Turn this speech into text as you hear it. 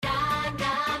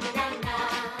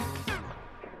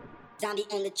Zombie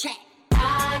on the track.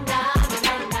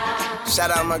 Shout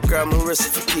out my girl Marissa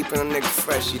for keeping a nigga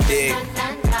fresh, you dig?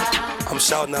 I'm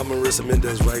shouting out Marissa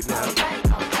Mendez right now.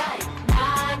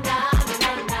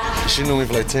 She knew me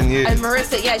for like 10 years. And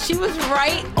Marissa, yeah, she was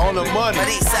right on the money.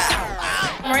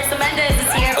 Marissa Mendez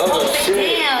is here. Hold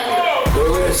it down.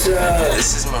 Marissa.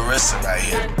 This is Marissa right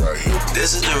here.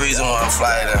 This is the reason why I'm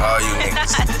flyer than all you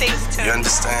niggas. Thanks, too. You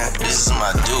understand? This is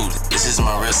my dude. This is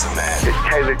Marissa, man. It's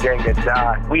Taylor Gang and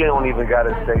Die. We don't even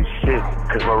gotta say shit,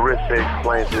 cause Marissa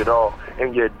explains it all.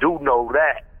 And you do know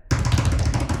that.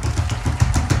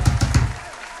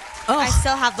 Oh. I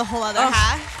still have the whole other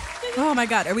half. Oh my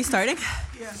God, are we starting?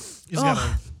 Yeah.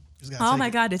 Oh my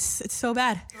God, it's so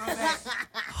bad.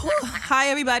 Hi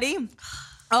everybody.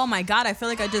 Oh my God, I feel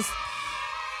like I just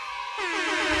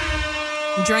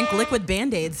drank liquid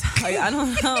Band-Aids. I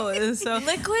don't know. It was so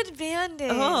liquid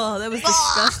Band-Aids. Oh, that was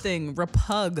disgusting.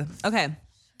 Repug. Okay.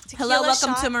 Tequila Hello,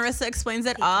 welcome shot. to Marissa Explains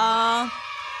It All.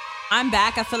 I'm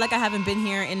back. I feel like I haven't been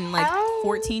here in like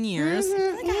 14 years. I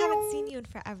feel like I haven't seen you in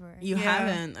forever. You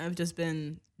haven't. I've just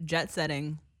been jet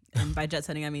setting. And by jet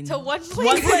setting, I mean to one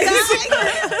place.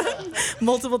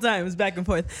 Multiple times, back and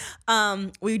forth.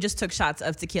 We just took shots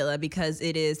of tequila because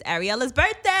it is Ariella's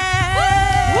birthday.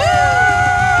 Woo!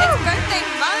 It's birthday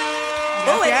month.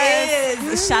 Oh, it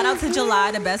is. Shout out to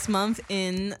July, the best month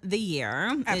in the year.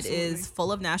 Absolutely. It is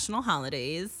full of national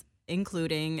holidays,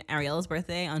 including Ariella's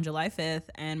birthday on July 5th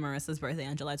and Marissa's birthday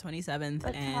on July 27th.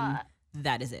 That's and hot.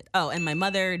 that is it. Oh, and my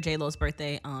mother, J-Lo's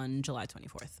birthday on July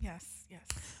 24th. Yes.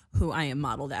 Who I am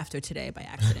modeled after today by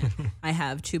accident. I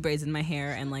have 2 braids in my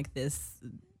hair and like this,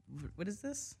 what is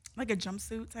this? Like a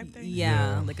jumpsuit type thing?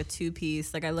 Yeah, like a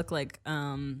 2-piece. Like I look like,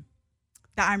 the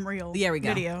I'm Real there we go.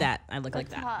 video. That, I look like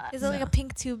that. Is it like a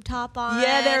pink tube top on?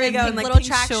 Yeah, there we go. And like little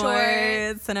pink track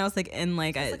shorts. And I was like in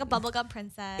like It's like a bubblegum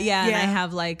princess. Yeah, and I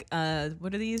have like,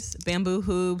 what are these? Bamboo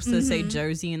hoops that say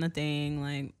Jersey in the thing.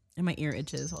 Like, and my ear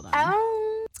itches. Hold on.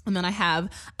 And then I have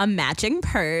a matching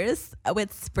purse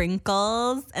with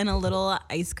sprinkles and a little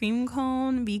ice cream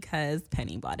cone because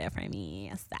Penny bought it for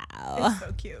me. So It's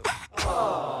so cute.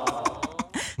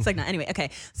 it's like, no, anyway, okay.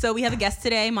 So we have a guest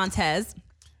today, Montez.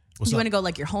 What's You up? want to go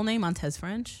like your whole name, Montez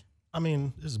French? I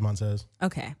mean, this is Montez.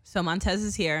 Okay, so Montez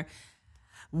is here.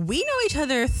 We know each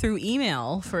other through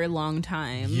email for a long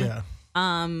time. Yeah.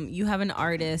 You have an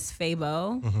artist,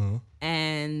 Fabo. Mm-hmm.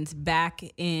 And back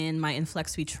in my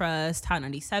Inflex We Trust, Hot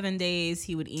 97 days,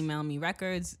 he would email me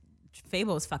records.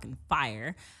 Fabo is fucking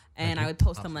fire. And I would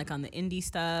post them like on the indie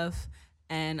stuff.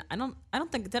 And I don't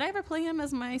think, did I ever play him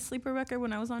as my sleeper record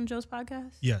when I was on Joe's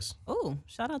podcast? Yes. Oh,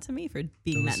 shout out to me for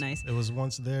being that nice. It was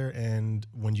once there and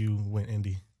when you went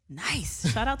indie. Nice.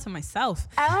 Shout out to myself.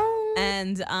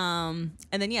 And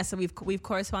then yeah, so we've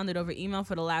corresponded over email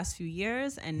for the last few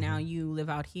years, and now you live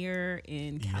out here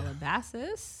in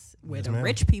Calabasas, where Yes, the ma'am.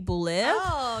 rich people live.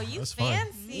 Oh, you That's fun.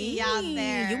 fancy out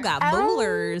there. You got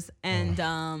boolers,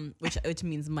 and which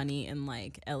means money in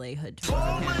like LA hood terms.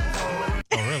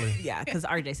 Oh, really? Yeah, because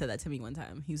RJ said that to me one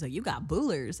time. He was like, "You got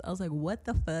boolers." I was like, "What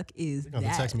the fuck is You're going to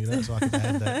that?" text me that so I can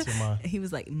add that to my... He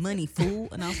was like, "Money, fool,"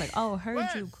 and I was like, "Oh, heard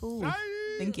you, cool,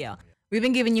 thank you." We've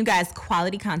been giving you guys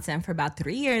quality content for about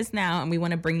 3 years now, and we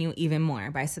want to bring you even more.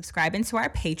 By subscribing to our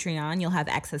Patreon, you'll have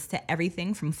access to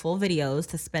everything from full videos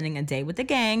to spending a day with the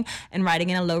gang and riding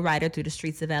in a lowrider through the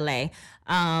streets of LA.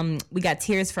 We got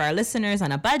tiers for our listeners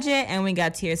on a budget, and we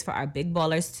got tiers for our big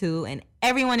ballers too, and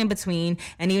everyone in between.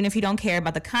 And even if you don't care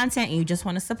about the content and you just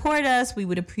want to support us, we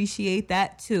would appreciate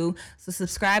that too. So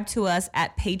subscribe to us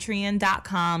at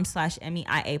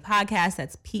patreon.com/MEIA podcast.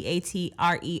 That's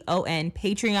PATREON,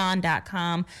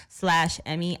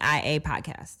 patreon.com/MEIA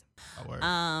podcast.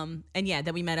 And yeah,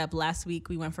 then we met up last week.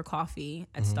 We went for coffee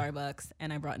at Starbucks,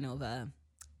 and I brought Nova,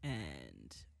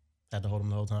 and Had to hold him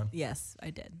the whole time? yes, I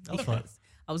did. That was fun.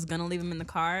 I was gonna leave him in the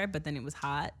car, but then it was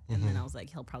hot, and then I was like,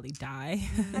 he'll probably die.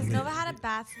 Has Nova had a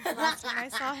bath since the last time I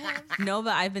saw him? Nova,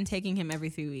 I've been taking him every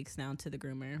 3 weeks now to the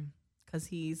groomer because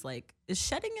he's like, is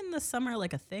shedding in the summer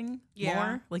like a thing? Yeah.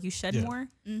 More? Like you shed Yeah. more?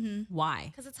 Mm-hmm. Why?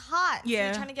 Because it's hot. So Yeah.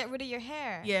 you're trying to get rid of your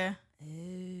hair. Yeah.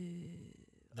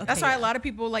 Okay, That's why yeah. a lot of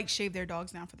people like shave their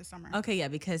dogs now for the summer. Okay, yeah,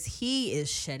 because he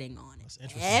is shedding on That's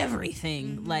interesting.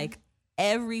 everything, like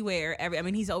everywhere. I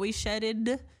mean, he's always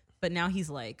shedded, but now he's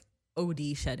like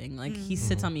OD shedding. Like he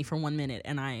sits on me for 1 minute,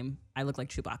 and I look like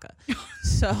Chewbacca.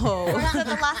 So So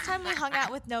the last time we hung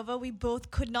out with Nova, we both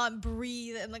could not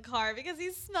breathe in the car because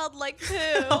he smelled like poo.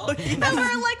 And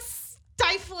we're like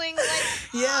stifling,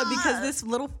 like yeah, because this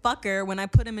little fucker, when I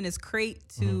put him in his crate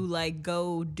to like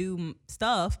go do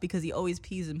stuff, because he always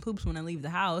pees and poops when I leave the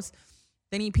house.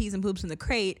 Then he pees and poops in the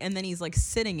crate, and then he's like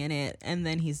sitting in it, and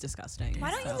then he's disgusting.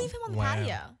 Why don't you So- leave him on the Wow.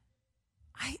 patio?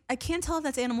 I can't tell if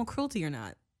that's animal cruelty or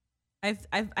not. I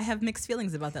have mixed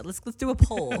feelings about that. Let's do a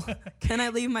poll. Can I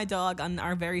leave my dog on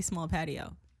our very small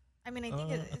patio? I mean,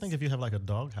 I think if you have like a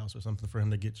dog house or something for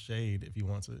him to get shade if he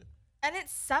wants it. And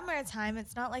it's summertime.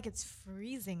 It's not like it's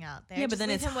freezing out there. Yeah, but Just then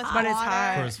leave it's him with hot. But it's water.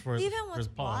 hot. Leave him for his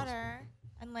with paws. water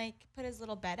and like put his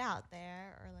little bed out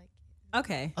there or like.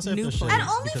 Okay. I'll say if New there's plan. shade. And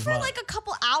only because for my- like a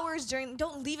couple hours during.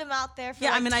 Don't leave him out there for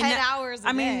Yeah, like I mean, 10 hours.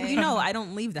 I mean, day. you know, I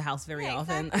don't leave the house very Yeah,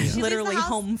 often. exactly. I'm She leaves the literally house-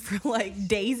 home for like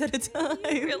days at a time.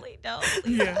 You really don't.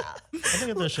 Yeah. I think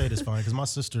if there's shade, it's fine. Because my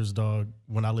sister's dog,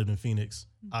 when I lived in Phoenix,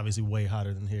 obviously way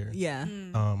hotter than here. Yeah.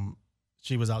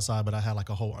 She was outside, but I had like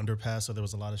a whole underpass, so there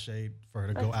was a lot of shade for her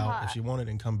to go That's out hot. if she wanted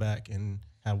and come back and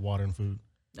have water and food.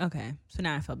 Okay, so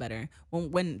now I feel better.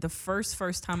 When the first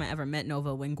time I ever met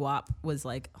Nova, when Guap was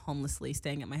like homelessly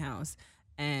staying at my house,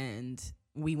 and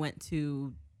we went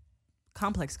to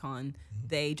Complex Con,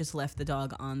 they just left the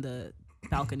dog on the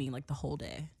balcony like the whole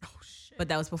day. Oh shit! But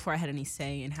that was before I had any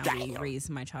say in how we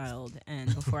raised my child,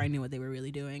 and before I knew what they were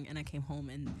really doing. And I came home,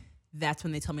 and that's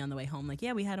when they told me on the way home, like,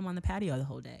 yeah, we had him on the patio the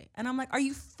whole day. And I'm like, are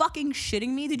you fucking shitting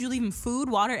me? Did you leave him food,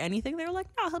 water, anything? They were like,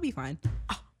 no, he'll be fine.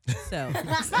 So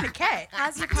It's not a cat.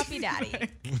 How's your puppy daddy?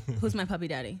 who's my puppy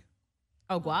daddy?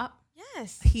 Oh, Guap.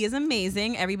 Yes. He is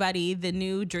amazing. Everybody, the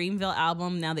new Dreamville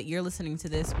album, now that you're listening to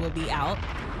this, will be out.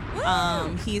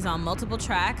 He's on multiple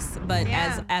tracks, but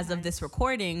Yeah. as of this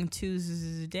recording,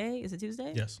 Tuesday, is it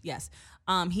Tuesday? Yes. Yes.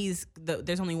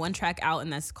 There's only one track out,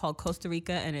 and that's called Costa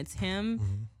Rica, and it's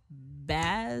him,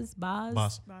 Boz,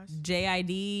 Boss.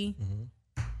 JID,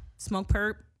 Smoke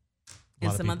Perp, and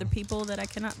lot of some other people. people that I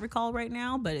cannot recall right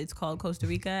now, but it's called Costa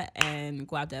Rica, and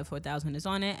Guap Dad 4000 is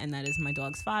on it, and that is my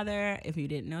dog's father, if you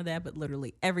didn't know that, but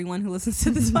literally everyone who listens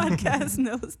to this podcast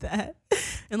knows that,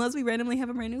 unless we randomly have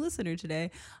a brand new listener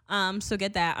today. So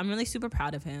get that. I'm really super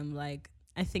proud of him. Like,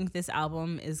 I think this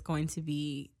album is going to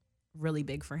be really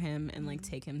big for him and like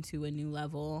take him to a new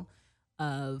level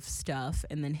of stuff,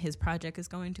 and then his project is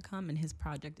going to come, and his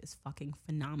project is fucking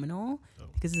phenomenal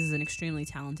because this is an extremely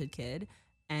talented kid.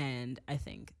 And I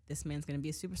think this man's going to be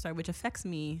a superstar, which affects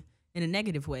me in a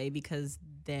negative way because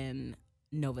then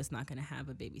Nova's not going to have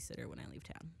a babysitter when I leave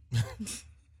town.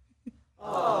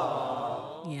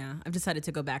 Yeah, I've decided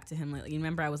to go back to him lately. You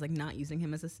remember I was like not using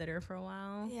him as a sitter for a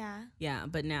while? Yeah. Yeah,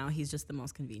 but now he's just the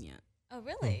most convenient. Oh,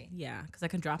 really? Yeah, because I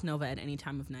can drop Nova at any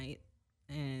time of night,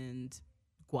 and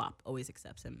Guap always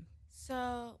accepts him.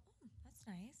 So that's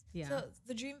nice. Yeah. So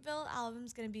the Dreamville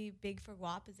album's gonna be big for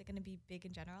Guap. Is it gonna be big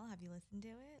in general? Have you listened to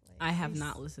it? Like, I have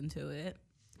not listened to it.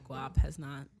 Guap has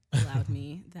not allowed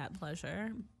me that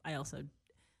pleasure. I also,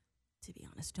 to be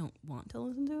honest, don't want to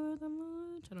listen to it that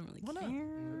much. I don't really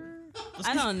care.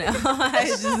 I don't know.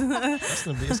 It's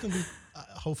gonna be.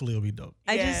 Hopefully, it'll be dope.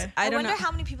 I I don't wonder know.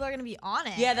 how many people are gonna be on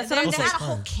it. Yeah, that's what I'm They saying. had a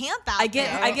whole camp out I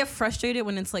there. get frustrated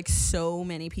when it's like so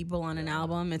many people on an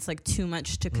album. It's like too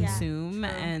much to consume,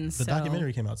 and The so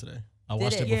documentary came out today. I Did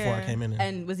watched it? it before I Yeah. came in.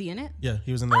 And was he in it? Yeah,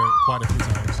 he was in there quite a few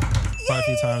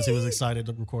times. He was excited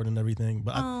to record and everything.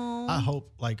 But I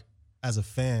hope, like, as a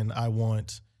fan, I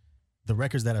want the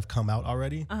records that have come out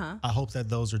already. I hope that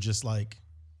those are just like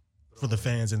for the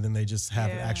fans, and then they just have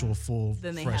an actual full,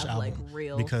 Then they fresh have, album. like,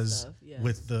 real because stuff, yeah.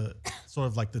 with the sort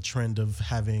of like the trend of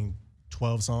having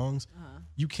 12 songs,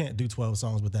 you can't do 12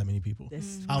 songs with that many people.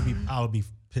 I would be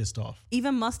pissed off.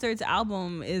 Even Mustard's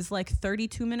album is like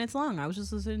 32 minutes long. I was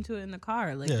just listening to it in the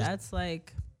car. Like Yeah. that's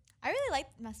like I really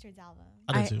liked Mustard's album.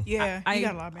 I did too. Yeah, I you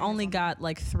got a lot of bangers only on got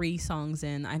like 3 songs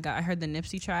in. I heard the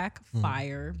Nipsey track,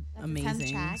 fire, That's the 10th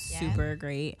amazing, track, yeah. super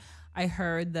great. I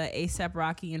heard the A$AP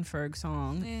Rocky and Ferg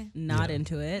song, not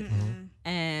into it,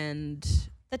 and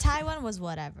The Thai one was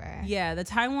whatever. yeah, the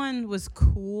Thai one was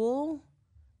cool,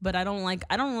 but I don't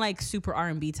like super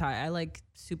R&B Thai. I like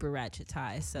super ratchet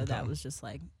Thai, so that was just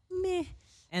like meh.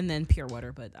 And then Pure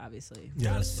Water, but obviously.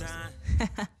 Yeah, that's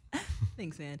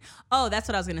Thanks, man. Oh, that's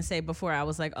what I was gonna say before. I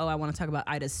was like, oh, I want to talk about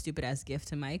Ida's stupid ass gift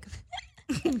to Mike.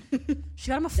 She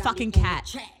got him a fucking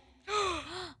cat.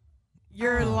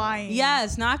 You're lying.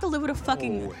 Yes, now I have to live with a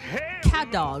fucking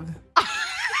cat dog.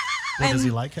 Wait, does he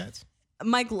And- like cats?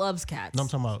 Mike loves cats. No, I'm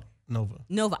talking about Nova.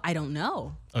 Nova, I don't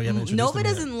know. Oh, you haven't introduced Nova him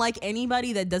yet. doesn't like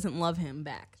anybody that doesn't love him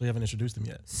back. So you haven't introduced him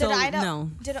yet. So no.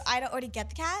 Did Ida already get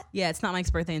the cat? Yeah, it's not Mike's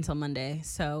birthday until Monday.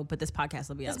 So, but this podcast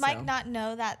will be Does out. Mike so. not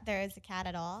know that there is a cat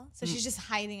at all? So she's just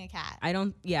hiding a cat. I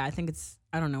don't. Yeah, I think it's.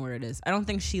 I don't know where it is. I don't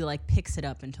think she like picks it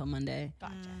up until Monday.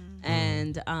 Gotcha.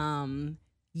 And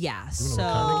yeah. You know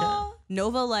what kind of cat? So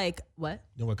Nova like what?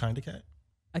 You know what kind of cat?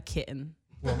 A kitten.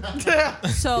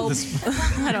 So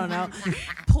I don't know.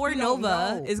 Poor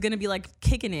Nova is gonna be like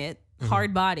kicking it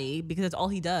hard body because that's all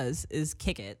he does is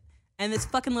kick it. and this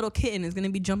fucking little kitten is gonna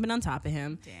be jumping on top of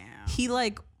him. Damn. He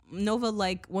like Nova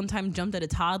like one time jumped at a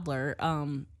toddler,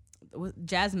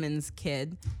 Jasmine's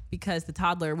kid, because the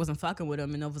toddler wasn't fucking with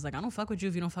him, and Nova's like, I don't fuck with you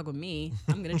if you don't fuck with me.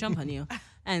 I'm gonna jump on you.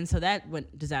 And so that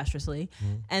went disastrously.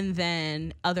 And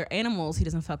then other animals he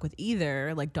doesn't fuck with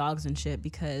either, like dogs and shit,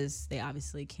 because they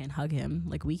obviously can't hug him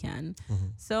like we can.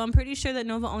 So I'm pretty sure that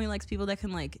Nova only likes people that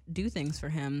can like do things for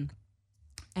him,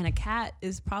 and a cat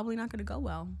is probably not gonna go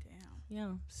well. Damn.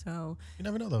 Yeah. So You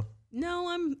never know though. no,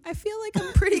 I feel like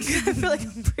I'm pretty good. I feel like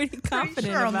I'm pretty confident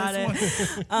sure on about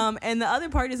this it. And the other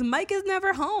part is Mike is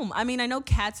never home. I mean, I know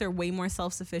cats are way more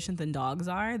self-sufficient than dogs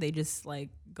are. They just like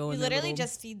go You in their literally little-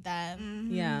 just feed them.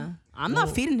 Yeah. I'm not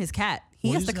feeding his cat.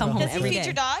 He has to come home Does he every feed day.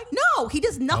 your dog? No, he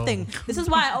does nothing. This is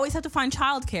why I always have to find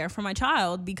childcare for my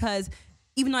child, because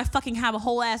even though I fucking have a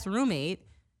whole ass roommate,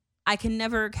 I can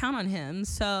never count on him.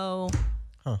 So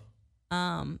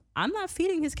I'm not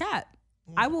feeding his cat.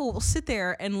 I will sit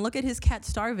there and look at his cat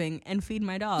starving and feed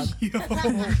my dog.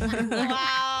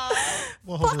 Wow.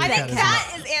 Well, hopefully I the think cat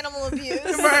that is animal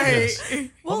abuse.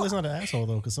 Right. Hopefully it's not an asshole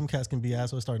though, because some cats can be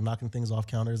assholes, start knocking things off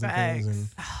counters and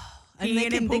things. And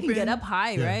And they can get up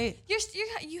high, Yeah. right?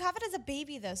 You have it as a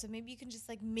baby though, so maybe you can just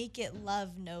like make it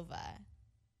love Nova.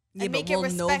 Yeah, And but make it will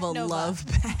respect Nova Nova. love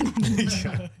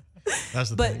Patty? that's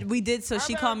the But thing. we did, so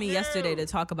she called me yesterday to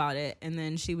talk about it, and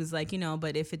then she was like,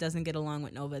 but if it doesn't get along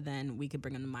with Nova, then we could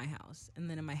bring him to my house. And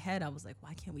then in my head, I was like,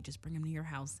 why can't we just bring him to your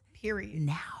house? Period.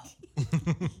 Now.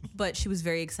 But she was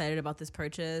very excited about this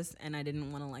purchase, and I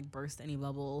didn't want to like burst any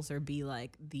bubbles or be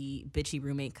like the bitchy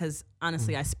roommate, because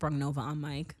honestly, I sprung Nova on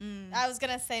Mike. I was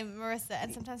gonna say Marissa,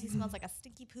 and sometimes he smells like a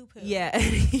stinky poo poo. Yeah,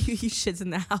 he shits in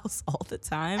the house all the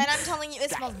time. And I'm telling you, it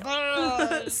smells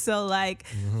good. So like,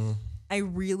 I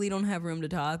really don't have room to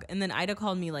talk. And then Ida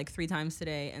called me like 3 times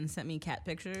today and sent me cat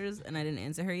pictures, and I didn't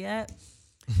answer her yet.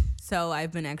 So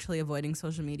I've been actually avoiding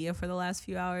social media for the last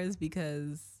few hours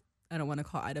because I don't want to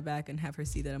call Ida back and have her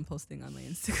see that I'm posting on my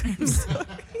Instagram story.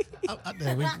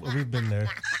 We've been there.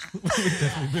 We've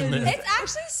definitely been there. It's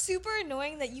actually super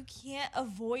annoying that you can't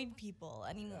avoid people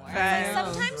anymore. It's Right. like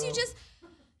sometimes you just,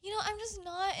 I'm just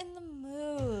not in the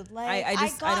mood. Like I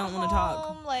got don't wanna talk.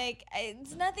 home, like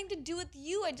it's nothing to do with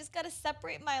you. I just gotta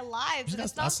separate my lives. And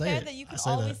it's I not say fair it. that you I can say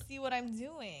always that. see what I'm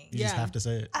doing. You just have to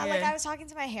say it. I was talking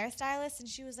to my hairstylist, and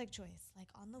she was like, Joyce, like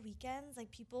on the weekends,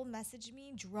 like people message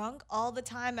me drunk all the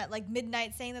time at like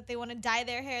midnight saying that they want to dye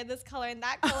their hair this color and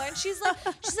that color. And she's like,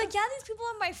 yeah, these people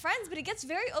are my friends, but it gets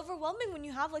very overwhelming when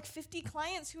you have like 50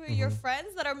 clients who are your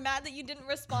friends that are mad that you didn't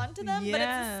respond to them, but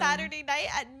it's a Saturday night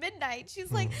at midnight.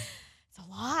 She's like, it's a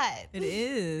lot. It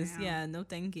is. Yeah, no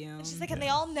thank you. She's like, and they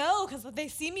all know because they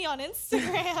see me on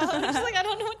Instagram. She's like, I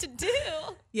don't know what to do.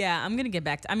 Yeah, I'm going to get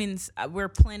back to, we're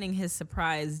planning his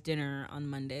surprise dinner on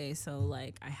Monday. So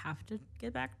like I have to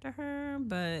get back to her,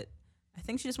 but I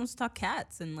think she just wants to talk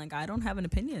cats, and like I don't have an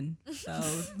opinion. So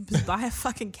just buy a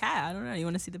fucking cat. I don't know. You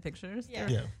want to see the pictures?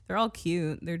 Yeah. They're all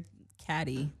cute. They're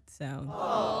catty. So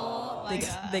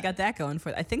they got that going for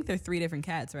it. I think they're 3 different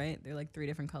cats, right? They're like 3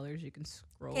 different colors. You can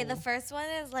scroll. Okay, the first one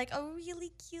is like a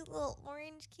really cute little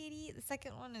orange kitty. The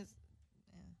second one is,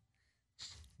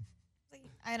 like,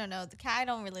 I don't know. The cat. I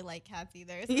don't really like cats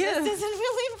either. So this doesn't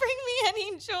really bring me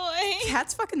any joy.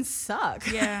 Cats fucking suck.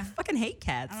 Yeah. Fucking hate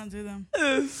cats. I don't do them.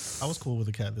 I was cool with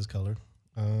a cat this color.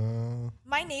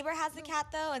 My neighbor has a cat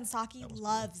though, and Saki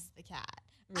loves the cat.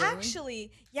 Really?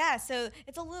 Actually, yeah. So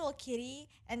it's a little kitty,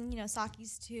 and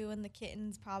Saki's 2, and the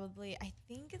kitten's probably, I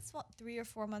think it's 3 or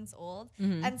 4 months old.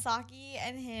 Mm-hmm. And Saki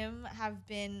and him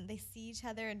they see each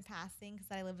other in passing because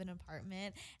I live in an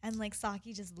apartment, and like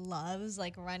Saki just loves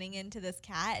like running into this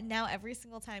cat. And now every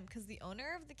single time, because the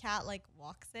owner of the cat like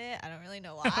walks it, I don't really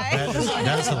know why.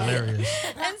 That is hilarious.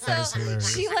 And That is so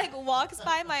hilarious. she like walks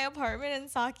by my apartment, and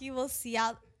Saki will see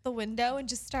out the window and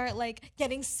just start like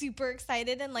getting super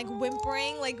excited and like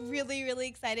whimpering, like really, really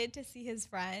excited to see his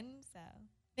friend. So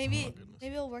maybe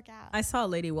it'll work out. I saw a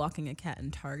lady walking a cat in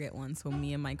Target once when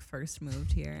me and Mike first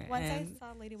moved here. Once I and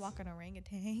saw a lady walk an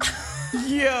orangutan.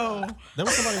 Yo. There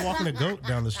was somebody walking a goat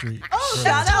down the street. Oh,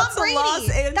 shout that's out Tom to Brady. Los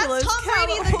Angeles, That's Tom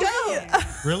Brady the goat.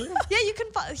 Really? Yeah, you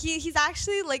can. He's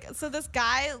actually like, so this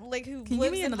guy like who Can you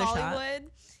give lives me in another shot? Hollywood.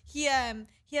 He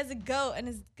has a goat, and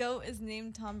his goat is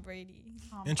named Tom Brady.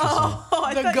 Interesting. Oh,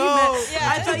 I The thought goat. You meant,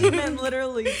 I thought you meant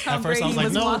literally Tom At first Brady I was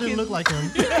like, no, it walking. didn't look like him.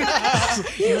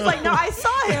 He was like, no, I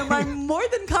saw him. I'm more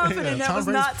than confident that Tom was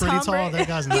Brady's not pretty Tom tall. Brady. That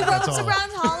guy's He not that roams tall. around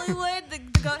Hollywood. The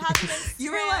goat has an Instagram.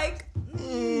 You were like,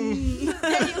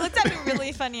 Yeah, he looked at me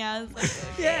really funny. I was like,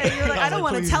 yeah, you're like, I don't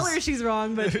like, want to tell please. her she's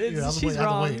wrong, but Yeah, I she's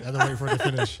wrong. had to wait for it to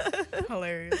finish.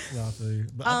 Hilarious. Yeah, I feel you.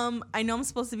 But I know I'm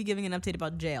supposed to be giving an update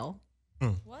about jail.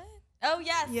 what? Oh Oh,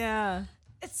 yes. Yeah.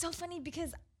 It's so funny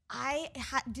because I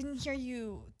didn't hear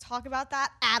you talk about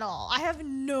that at all. I have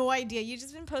no idea. You've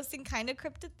just been posting kind of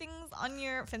cryptid things on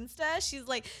your Finsta. She's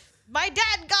like, my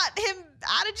dad got him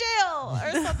out of jail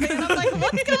or something. And I'm like,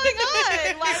 what's going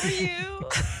on? Why were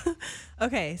you?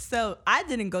 Okay, so I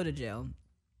didn't go to jail.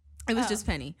 It was just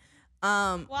Penny.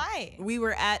 Why? We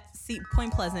were at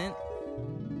Point Pleasant,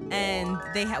 and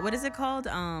they had, what is it called?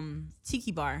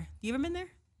 Tiki Bar. You ever been there?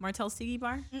 Martell's Tiki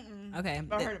Bar? Mm-mm. Okay.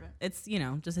 I've heard of it. It's,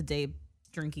 just a day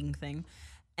drinking thing.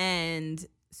 And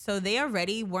so they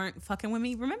already weren't fucking with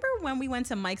me. Remember when we went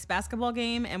to Mike's basketball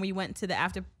game and we went to the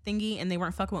after thingy and they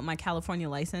weren't fucking with my California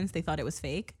license? They thought it was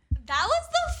fake. That was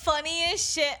the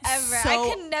funniest shit ever.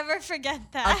 I can never forget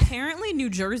that. Apparently, New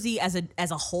Jersey as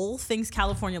a whole thinks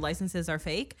California licenses are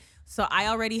fake. So I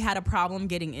already had a problem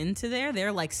getting into there.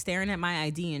 They're like staring at my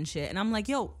ID and shit, and I'm like,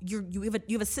 "Yo, you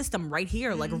have a system right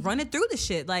here. Like, run it through the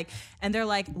shit." Like, and they're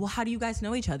like, "Well, how do you guys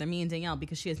know each other?" Me and Danielle,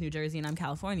 because she has New Jersey and I'm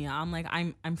California. I'm like,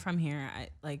 I'm from here.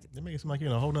 They make it seem like you're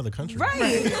in a whole nother country.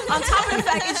 Right. On top of the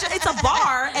fact, it's a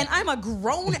bar, and I'm a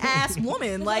grown ass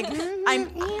woman. Like,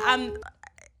 I'm.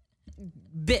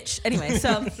 Bitch. Anyway,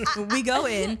 so we go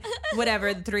in,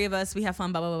 whatever, the three of us, we have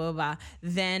fun, blah, blah, blah, blah, blah.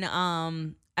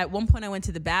 Then at one point I went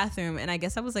to the bathroom and I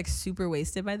guess I was like super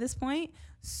wasted by this point.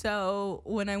 So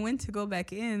when I went to go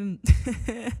back in.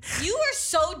 You were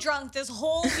so drunk this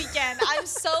whole weekend. I'm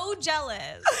so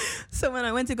jealous. So when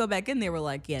I went to go back in, they were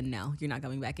like, yeah, no, you're not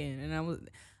coming back in. And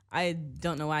I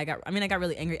don't know why I got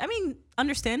really angry. I mean,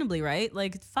 understandably, right?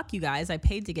 Like, fuck you guys. I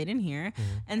paid to get in here.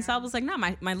 Mm-hmm. And so I was like, no,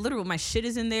 my shit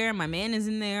is in there. My man is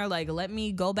in there. Like, let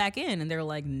me go back in. And they were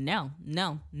like, no.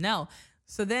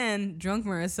 So then drunk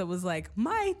Marissa was like,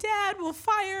 my dad will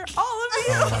fire all of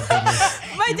you.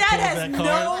 Oh my dad has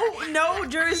no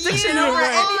jurisdiction over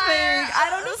anything. I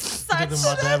don't know. My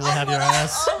dad will have your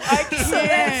ass. I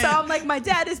can't. So I'm like, my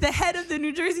dad is the head of the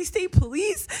New Jersey State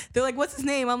Police. They're like, what's his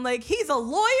name? I'm like, he's a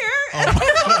lawyer.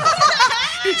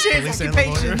 He changed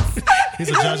occupations. He's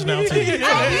a judge now too.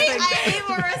 I hate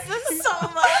Marissa so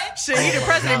much. Shit, he the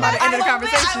president by the end of the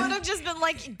conversation. I would have just been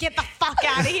like, get the fuck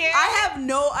out of here. I have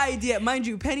no idea. Mind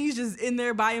you, Penny's just in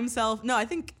there by himself. No,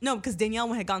 because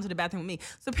Danielle had gone to the bathroom with me.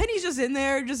 So Penny's just in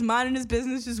there, just minding his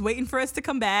business, just waiting for us to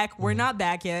come back. We're not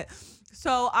back yet.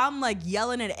 So I'm like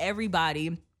yelling at everybody.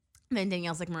 And then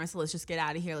Danielle's like, Marissa, let's just get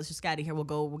out of here.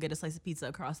 We'll get a slice of pizza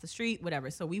across the street,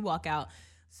 whatever. So we walk out.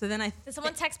 So then Did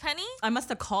someone text Penny? I must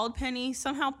have called Penny.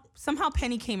 Somehow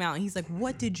Penny came out and he's like,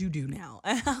 what did you do now?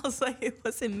 And I was like, it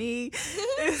wasn't me.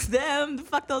 It was them.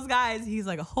 Fuck those guys. He's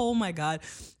like, oh my God.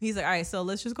 He's like, all right, so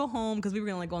let's just go home because we were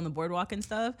going to like go on the boardwalk and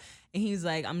stuff. And he's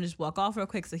like, I'm just walk off real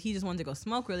quick. So he just wanted to go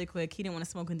smoke really quick. He didn't want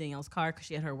to smoke in Danielle's car because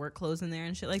she had her work clothes in there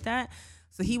and shit like that.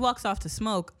 So he walks off to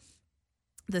smoke.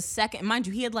 The second, mind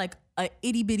you, he had like a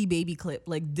itty bitty baby clip,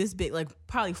 like this big, like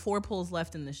probably 4 pulls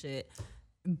left in the shit.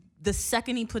 The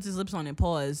second he puts his lips on it,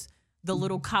 pause, the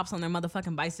little cops on their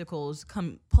motherfucking bicycles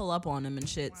come pull up on him and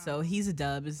shit. Wow. So he's a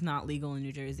dub. It's not legal in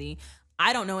New Jersey.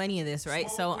 I don't know any of this, right?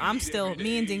 So I'm still,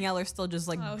 me and Danielle are still just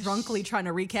like drunkly trying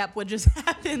to recap what just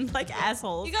happened like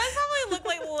assholes. You guys probably look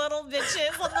like little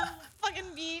bitches on the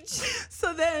fucking beach.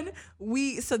 So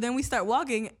then we start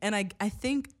walking and I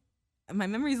think, my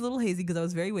memory's a little hazy because I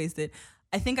was very wasted.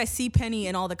 I think I see Penny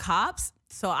and all the cops.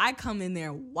 So I come in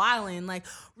there wilding like,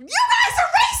 you guys are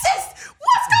racist!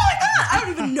 What's going on? I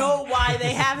don't even know why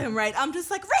they have him, right? I'm just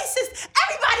like, racist!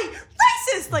 Everybody!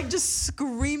 Racist! Like just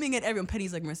screaming at everyone.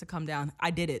 Penny's like, Marissa, calm down.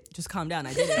 I did it. Just calm down.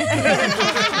 I did it.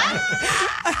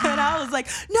 And I was like,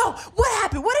 no, what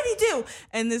happened? What did he do?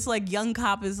 And this like young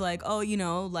cop is like, oh,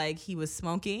 like he was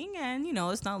smoking and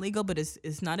it's not legal, but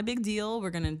it's not a big deal. We're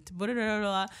gonna blah, blah, blah,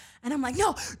 blah. And I'm like,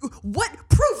 no, what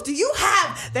proof do you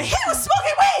have that he was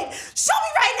smoking weed? Show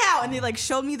me right now. And they like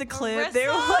showed me the clip. Marissa? They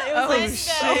were like, it was like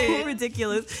so shit.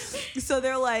 ridiculous. So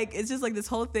they're like, it's just like this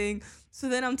whole thing. So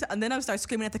then I start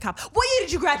screaming at the cop, what year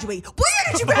did you graduate? What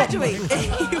year did you graduate? And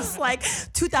he was like,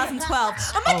 2012.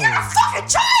 I'm like, you're a fucking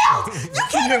child! You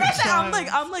can't even that.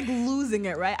 I'm like losing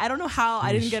it, right? I don't know how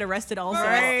I didn't get arrested also.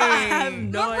 Right. I have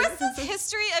no Marissa's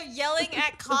history of yelling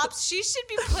at cops, she should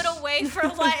be put away for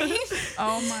life.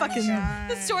 Oh my God.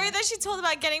 The story that she told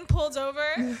about getting pulled over,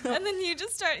 and then you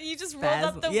just rolled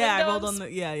up the window. I rolled on the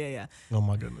yeah. Oh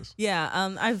my goodness. Yeah,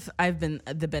 I've been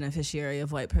the beneficiary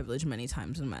of white privilege many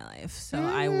times in my life. So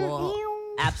I will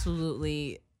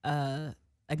absolutely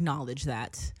acknowledge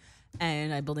that.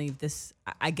 And I believe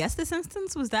I guess this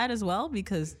instance was that as well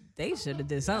because they should have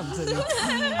did something to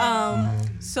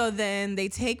me. So then they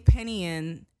take Penny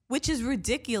in. Which is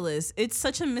ridiculous. It's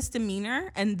such a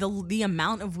misdemeanor, and the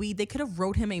amount of weed, they could have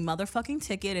wrote him a motherfucking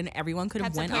ticket, and everyone could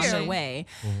have went on their way.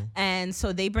 And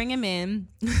so they bring him in.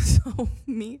 So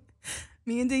me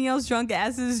and Danielle's drunk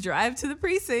asses drive to the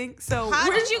precinct. So how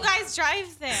did you guys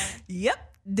drive there? Yep,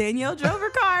 Danielle drove her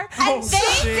car. And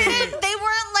they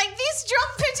weren't like, these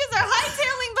drunk bitches are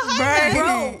hightailing behind us.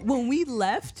 Bro, when we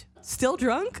left, still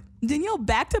drunk, Danielle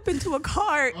backed up into a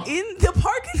car in the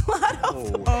parking lot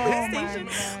of the police station,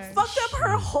 fucked up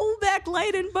her whole back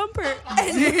light and bumper,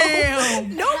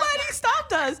 and nobody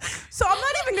stopped us. So I'm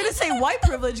not even gonna say white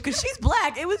privilege because she's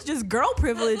black. It was just girl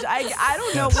privilege. I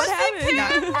don't know what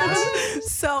happened.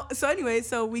 So anyway,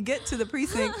 so we get to the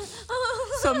precinct.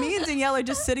 So me and Danielle are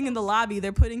just sitting in the lobby.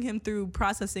 They're putting him through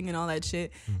processing and all that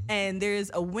shit. And there's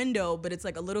a window, but it's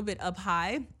like a little bit up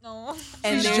high. No.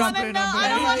 And I don't want to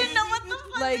know what the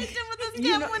fuck they did with this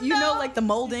damn window. You know, like the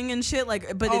molding and shit.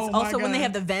 Like, but it's also when they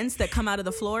have the vents that come out of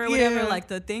the floor or whatever, like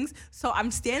the things. So I'm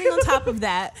standing on top of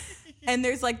that. And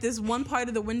there's like this one part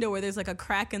of the window where there's like a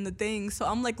crack in the thing. So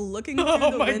I'm like looking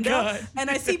through the window and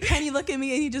I see Penny look at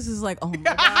me and he just is like, oh my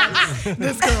God.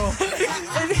 This girl.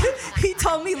 And he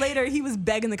told me later, he was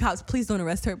begging the cops, please don't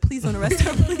arrest her. Please don't arrest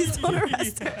her. Please don't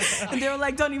arrest her. And they were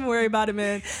like, don't even worry about it,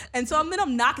 man. And so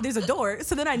I'm knocking, there's a door.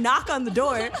 So then I knock on the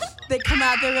door. They come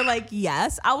out, they were like,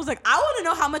 yes. I was like, I want to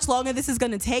know how much longer this is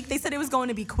going to take. They said it was going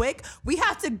to be quick. We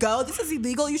have to go. This is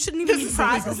illegal. You shouldn't even be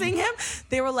processing him.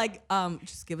 They were like,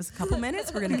 just give us a couple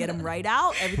minutes. We're gonna get him right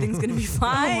out. Everything's gonna be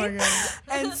fine. Oh my God.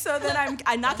 And so then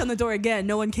I knock on the door again.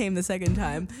 No one came the second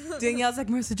time. Danielle's like,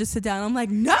 Marissa, just sit down. I'm like,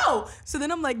 no. So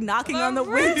then I'm like knocking on the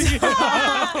window.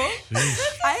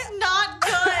 I'm not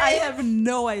good. I have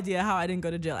no idea how I didn't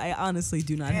go to jail. I honestly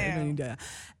do not have any idea.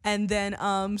 And then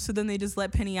so then they just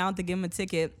let Penny out. They give him a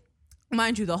ticket.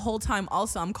 Mind you, the whole time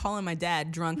also I'm calling my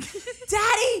dad drunk.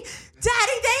 Daddy,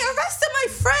 they arrested my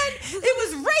friend. It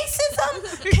was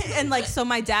racism. And like, so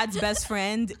my dad's best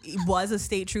friend was a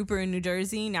state trooper in New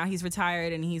Jersey. Now he's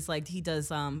retired and he's like, he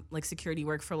does like security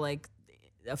work for like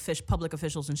public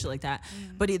officials and shit like that.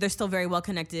 But they're still very well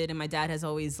connected. And my dad has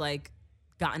always like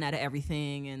gotten out of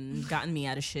everything and gotten me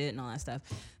out of shit and all that stuff.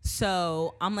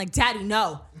 So I'm like, Daddy,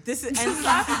 no. This is, and so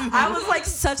I was like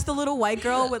such the little white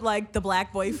girl with like the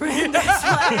black boyfriend. That's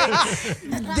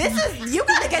like, you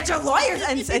gotta get your lawyers.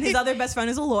 And his other best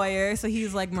friend is a lawyer. So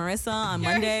he's like, Marissa, on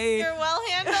Monday. You're well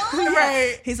handled.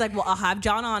 Right. He's like, well, I'll have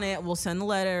John on it. We'll send the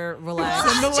letter.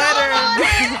 Relax. Send the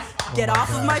letter. Get off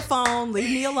of my phone.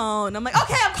 Leave me alone. I'm like,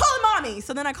 okay, I'm calling mommy.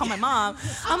 So then I call my mom.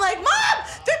 I'm like, Mom,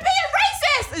 they're being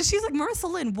racist. And she's like,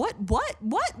 Marissa Lynn, what? Where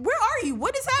are you?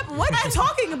 What is happening? What are you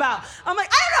talking about? I'm like,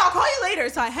 I don't know. I'll call you later.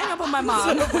 So I hang up on my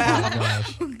mom.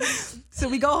 So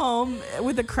we go home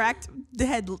with a cracked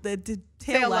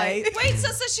tail light. Wait, so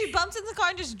she bumped in the car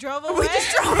and just drove away? We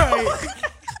just drove away.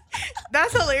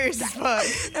 That's hilarious as fuck.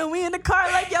 And we in the car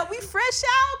like, yo, we fresh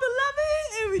out,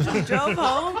 beloved. And we just drove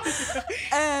home.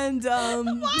 And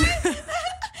Why? And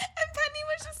Penny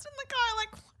was just in the car like,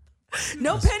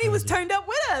 no, Penny was turned up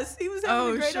with us. He was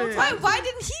having a great old time. Why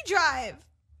didn't he drive?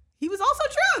 He was also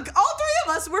drunk. All three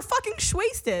of us were fucking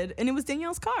wasted, and it was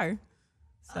Danielle's car.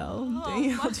 So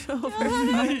Danielle drove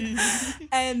her.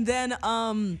 And then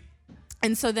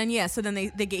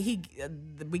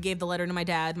we gave the letter to my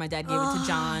dad. My dad gave it to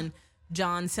John.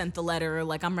 John sent the letter,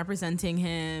 like, I'm representing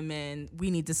him and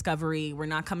we need discovery. We're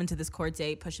not coming to this court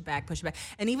date. Push it back.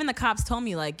 And even the cops told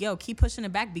me, like, yo, keep pushing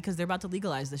it back because they're about to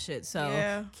legalize the shit.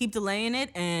 So keep delaying it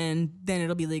and then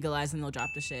it'll be legalized and they'll drop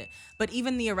the shit. But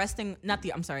even the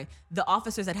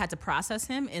officers that had to process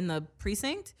him in the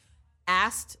precinct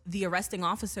asked the arresting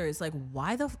officers, like,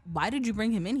 why did you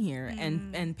bring him in here?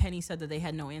 And Penny said that they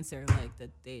had no answer, like that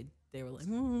they were like,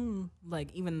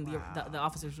 like even the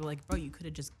officers were like, bro, you could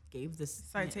have just gave this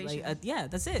citation. Like,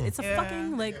 that's it. It's a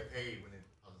fucking like.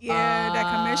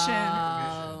 That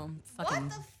commission.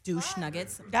 Fucking douche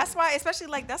nuggets. That's why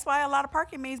a lot of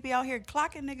parking maids be out here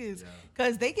clocking niggas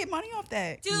because they get money off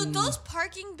that. Dude, those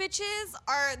parking bitches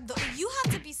you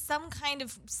have to be some kind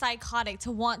of psychotic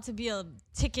to want to be a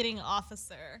ticketing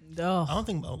officer. I don't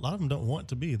think a lot of them don't want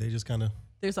to be. They just kind of.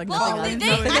 There's like I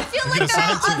feel like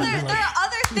there are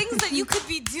other things that you could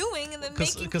be doing and then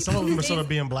because some of them are sort of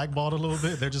being blackballed a little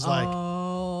bit. They're just like,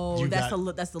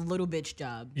 that's the little bitch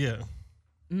job. Yeah.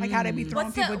 Like how they be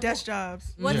throwing people desk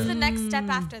jobs. What's the next step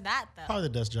after that, though? Probably the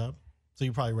desk job. So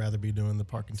you'd probably rather be doing the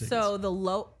parking tickets. So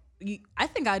I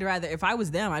think I'd rather, if I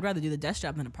was them, I'd rather do the desk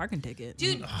job than a parking ticket.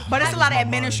 Dude, but it's a lot of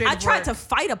administrative I tried to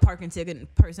fight a parking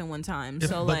ticket person one time. But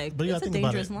you gotta it's a think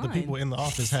dangerous about it. line. The people in the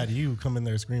office had you come in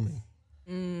there screaming.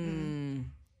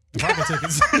 parking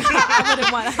tickets. I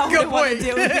wouldn't want to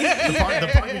deal with you. The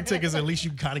parking tickets, at least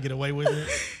you kind of get away with it.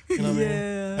 You know what I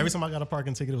mean? Every time I got a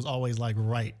parking ticket, it was always like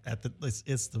right at the.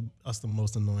 That's the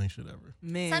most annoying shit ever.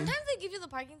 Man. Sometimes they give you the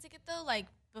parking ticket though, like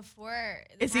before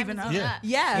It's even up. Yeah.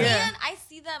 And I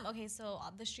see them. Okay, so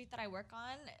on the street that I work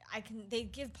on, they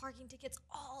give parking tickets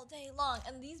all day long,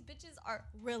 and these bitches are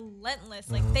relentless.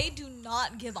 Like they do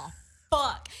not give a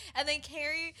fuck, and they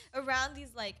carry around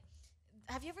these like.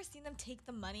 Have you ever seen them take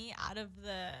the money out of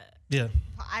the? Yeah.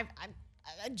 I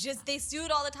just they do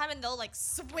it all the time, and they'll like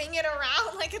swing it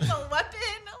around like it's a weapon.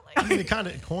 I mean, the kind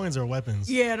of coins are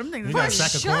weapons. Yeah, them things. You got a For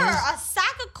sack of sure, coins? a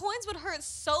sack of coins would hurt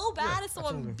so bad Yeah, if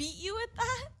someone absolutely. beat you with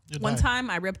that. You'd One die. time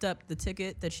I ripped up the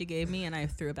ticket that she gave me and I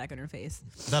threw it back in her face.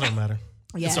 That don't matter.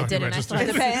 Yeah, It's I already didn't. I still had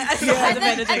to registered. pay. I still had to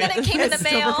pay the And then ticket. it came in the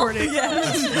Still mail. recorded.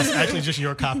 That's actually just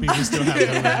your copy. We still have it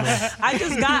on that.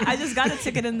 I just got a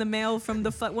ticket in the mail from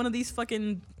one of these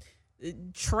fucking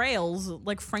trails,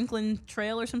 like Franklin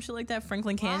Trail or some shit like that,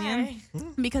 Franklin Canyon,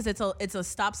 because it's a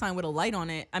stop sign with a light on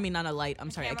it. I mean, not a light.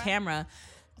 I'm sorry, a camera.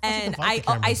 And fight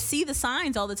the I cameras. see the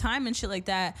signs all the time and shit like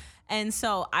that. And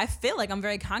so I feel like I'm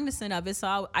very cognizant of it.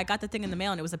 So I got the thing in the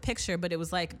mail and it was a picture, but it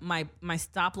was like my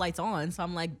stoplight's on. So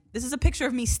I'm like, this is a picture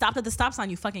of me stopped at the stop sign,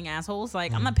 you fucking assholes.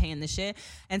 Like, I'm not paying this shit.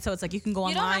 And so it's like, you can go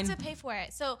You online. don't have to pay for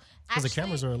it. So Because actually, the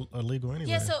cameras are illegal anyway.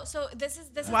 yeah. So this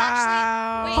is Wow.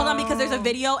 actually. Wait, Hold on, because there's a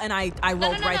video and I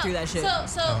rolled right through that shit.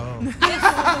 So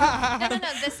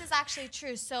this is actually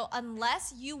true. So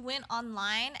unless you went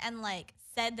online and like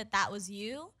said that was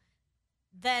you,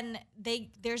 then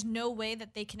there's no way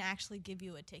that they can actually give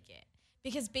you a ticket.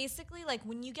 Because basically, like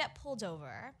when you get pulled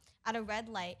over at a red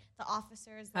light, the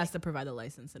officers has to provide the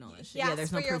license and all that shit. he Yeah, asks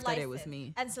there's no for your proof that it was license.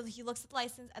 me. And so he looks at the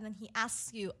license and then he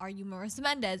asks you, "Are you Marissa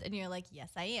Mendez?" And you're like,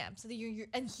 "Yes, I am." So you're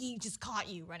and he just caught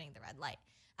you running the red light.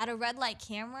 At a red light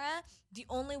camera, the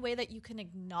only way that you can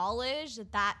acknowledge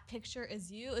that picture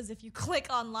is you is if you click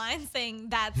online saying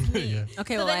that's me. Yeah.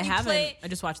 Okay, So well, I then you haven't. play- I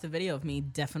just watched the video of me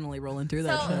definitely rolling through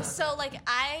that shit. So like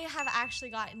I have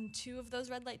actually gotten 2 of those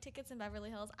red light tickets in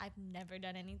Beverly Hills. I've never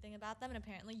done anything about them, and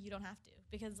apparently you don't have to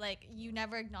because like you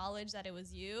never acknowledge that it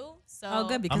was you. So Oh,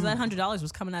 good, because that $100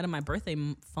 was coming out of my birthday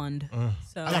fund.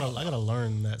 So I gotta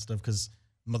learn that stuff because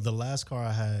the last car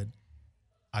I had,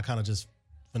 I kind of just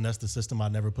finessed the system. I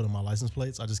never put on my license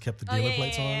plates. I just kept the dealer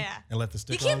plates on and left the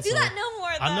sticker You on. can't do that no more,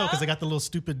 though. I know, because they got the little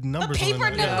stupid numbers paper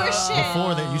on it. number shit.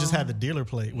 Before that, you just had the dealer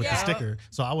plate with the Yeah. sticker.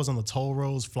 So I was on the toll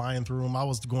roads, flying through them. I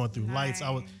was going through lights.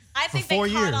 I think for 4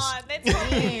 they years. caught on. They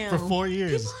told me. For 4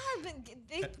 years.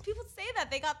 People say that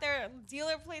they got their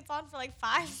dealer plates on for like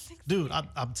 5, 6. Dude,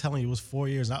 I'm telling you, it was 4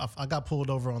 years. I got pulled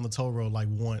over on the toll road like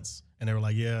once, and they were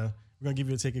like, "Yeah, we're gonna give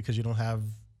you a ticket because you don't have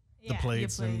the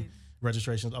plates and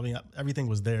registrations." I mean, everything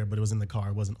was there, but it was in the car.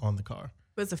 It wasn't on the car.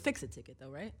 But it's a fix-it ticket, though,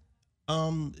 right?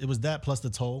 It was that plus the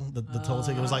toll. The toll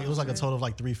ticket was like a total of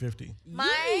like $350.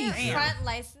 My front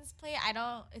license plate, I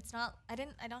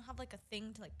don't have like a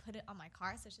thing to like put it on my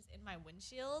car, so it's just in my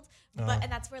windshield. But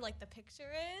and that's where like the picture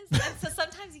is. And so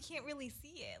sometimes you can't really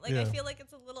see it. Like I feel like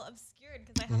it's a little obscured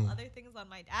because I have other things on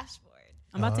my dashboard.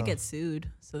 I'm about to get sued,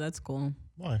 so that's cool.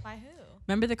 Why? By who?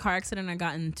 Remember the car accident I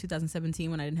got in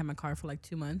 2017 when I didn't have my car for like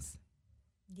 2 months?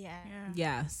 Yeah.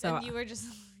 Yeah, so And you were just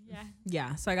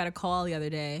yeah, so I got a call the other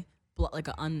day, like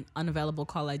an unavailable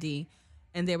call ID,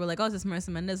 and they were like, "Oh, is this Marissa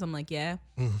Mendez?" I'm like, "Yeah."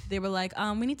 They were like,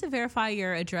 "We need to verify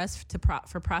your address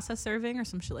for process serving or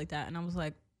some shit like that," and I was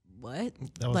like, "What?"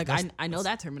 I know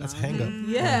that terminology. That's hang up.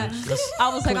 Yeah,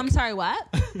 I was like, "I'm sorry, what?"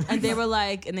 And they were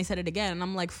like, and they said it again, and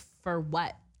I'm like, "For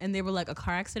what?" And they were like, "A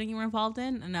car accident you were involved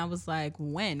in?" And I was like,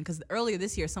 "When?" Because earlier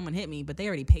this year someone hit me, but they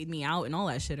already paid me out and all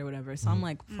that shit or whatever. So I'm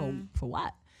like, for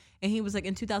what? And he was like,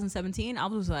 in 2017, I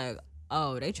was like,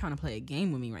 oh, they trying to play a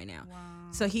game with me right now. Wow.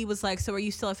 So he was like, so are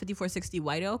you still at 5460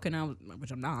 White Oak? And I was,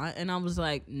 which I'm not. And I was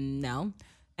like, no.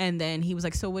 And then he was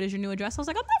like, so what is your new address? I was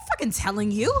like, I'm not fucking telling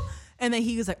you. And then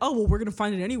he was like, oh, well, we're going to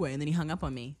find it anyway. And then he hung up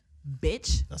on me.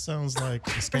 Bitch. That sounds like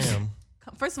a scam.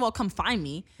 First of all, come find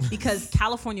me because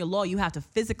California law, you have to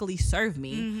physically serve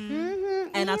me.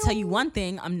 And I'll tell you one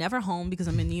thing, I'm never home because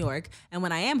I'm in New York. And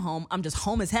when I am home, I'm just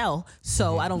home as hell.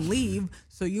 So I don't leave.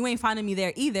 So you ain't finding me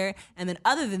there either. And then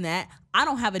other than that, I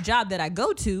don't have a job that I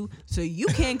go to. So you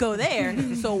can't go there.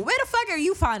 So where the fuck are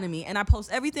you finding me? And I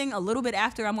post everything a little bit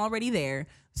after I'm already there.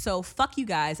 So fuck you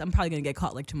guys. I'm probably going to get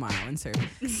caught like tomorrow and serve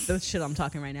the shit I'm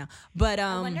talking right now. But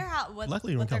I wonder what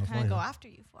they're going to go after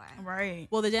you for. Right.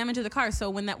 Well, the damage of the car. So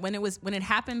when it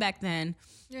happened back then,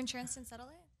 your insurance didn't settle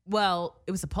it? Well,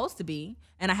 it was supposed to be,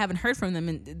 and I haven't heard from them.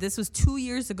 And this was 2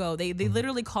 years ago. They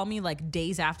literally called me like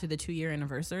days after the 2-year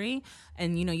anniversary,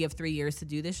 and you know you have 3 years to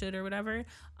do this shit or whatever.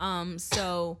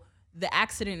 So the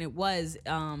accident it was,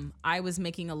 I was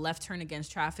making a left turn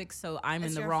against traffic, so I'm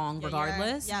in the your- wrong yeah,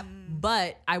 regardless. yep.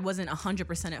 But I wasn't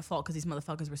 100% at fault because these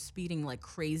motherfuckers were speeding like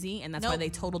crazy, and that's why Nope. they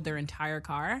totaled their entire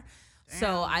car.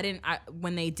 So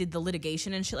when they did the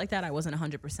litigation and shit like that, I wasn't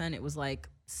 100%. It was like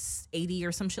 80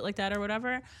 or some shit like that or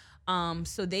whatever.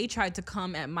 So they tried to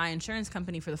come at my insurance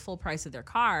company for the full price of their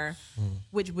car,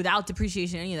 which without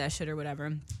depreciation, any of that shit or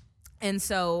whatever. And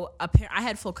so I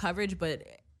had full coverage, but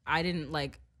I didn't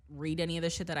like read any of the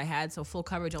shit that I had. So full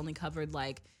coverage only covered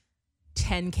like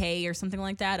 $10K or something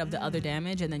like that of the other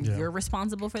damage, and then you're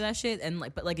responsible for that shit. And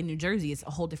like, but like in New Jersey, it's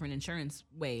a whole different insurance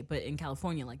way. But in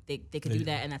California, like they could do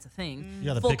that, and that's a thing. You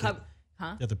got to Full pick it.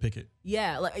 Huh? You have to pick it.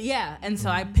 Yeah. And so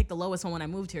I picked the lowest one when I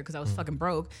moved here because I was fucking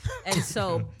broke. And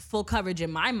so full coverage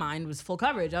in my mind was full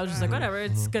coverage. I was just like, whatever,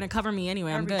 it's gonna cover me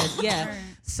anyway. I'm good. Yeah.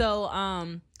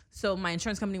 So my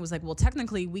insurance company was like, well,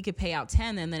 technically we could pay out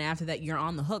 10, and then after that you're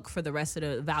on the hook for the rest of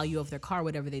the value of their car,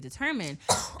 whatever they determine.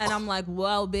 And I'm like,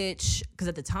 well, bitch, because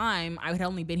at the time I had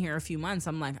only been here a few months.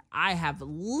 I'm like, I have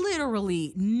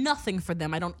literally nothing for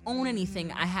them. I don't own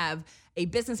anything. I have a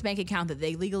business bank account that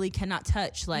they legally cannot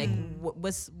touch. Like,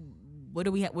 what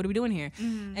are we doing here?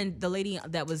 And the lady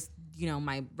that was, you know,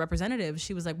 my representative,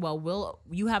 she was like, well,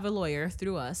 you have a lawyer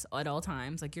through us at all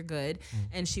times, like you're good.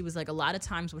 And she was like, a lot of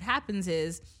times what happens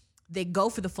is they go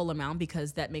for the full amount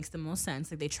because that makes the most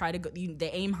sense. Like they try to go, they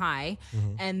aim high,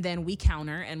 and then we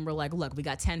counter and we're like, look, we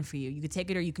got 10 for you. You could take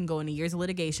it, or you can go into years of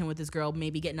litigation with this girl,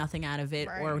 maybe get nothing out of it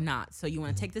or not. So you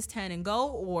want to take this 10 and go,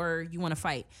 or you want to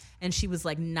fight? And she was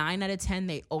like, 9 out of 10,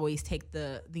 they always take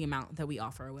the amount that we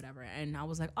offer or whatever. And I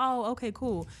was like, oh, okay,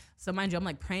 cool. So mind you, I'm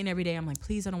like praying every day. I'm like,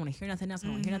 please, I don't want to hear nothing else. I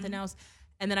don't want to hear nothing else.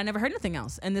 And then I never heard nothing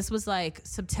else. And this was like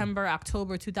September,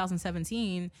 October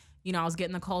 2017. You know, I was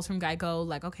getting the calls from Geico,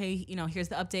 like, okay, you know, here's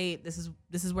the update. This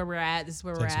is where we're at. This is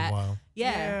where Takes we're a at. while.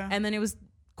 Yeah. And then it was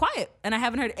quiet, and I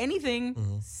haven't heard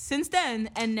anything since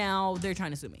then. And now they're trying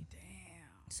to sue me. Damn.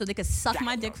 So they could suck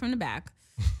my dick from the back.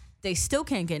 They still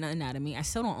can't get nothing out of me. I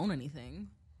still don't own anything.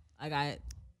 I got.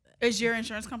 Is your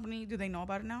insurance company? Do they know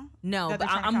about it now? No, That but they're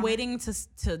trying to I'm counter? waiting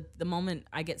to the moment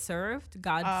I get served.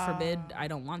 God forbid I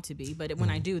don't want to be, but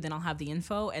when I do, then I'll have the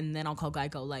info, and then I'll call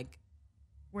Geico like,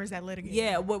 where's that litigation?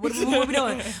 yeah, what are we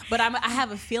doing? But I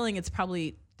have a feeling it's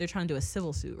probably they're trying to do a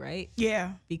civil suit, right?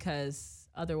 Yeah. Because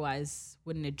otherwise,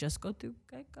 wouldn't it just go through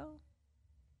Geico?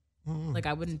 Like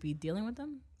I wouldn't be dealing with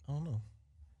them. I don't know.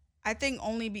 I think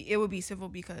it would be civil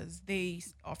because they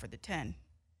offer the 10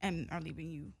 and are leaving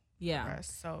you. Yeah. the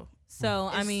rest. So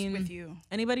I it's mean, with you.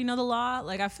 anybody know the law?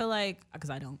 Like I feel like because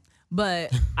I don't.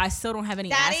 But I still don't have any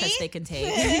Daddy? assets they can take.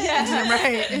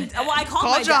 Right. Well, I called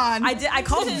Call my John. I did. I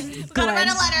called Gotta Glenn. write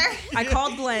a letter. I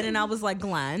called Glenn and I was like,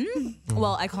 Glenn.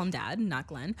 Well, I call him Dad, not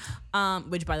Glenn.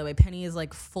 Which, by the way, Penny is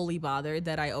like fully bothered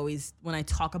that I always, when I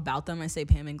talk about them, I say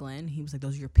Pam and Glenn. He was like,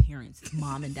 those are your parents,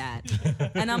 Mom and Dad.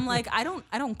 And I'm like, I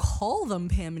don't call them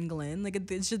Pam and Glenn. Like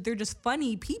it's just, they're just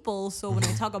funny people. So when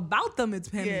I talk about them, it's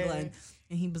Pam and Glenn.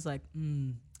 And he was like,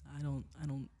 I don't.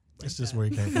 It's just where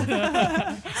he came from.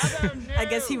 I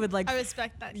guess he would like. I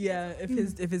respect that. Yeah,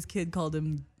 if his kid called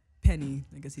him Penny,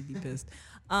 I guess he'd be pissed.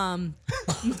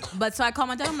 But so I called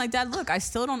my dad. I'm like, Dad, look, I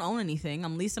still don't own anything.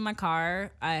 I'm leasing my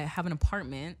car. I have an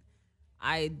apartment.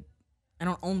 I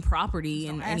don't own property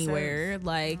in anywhere.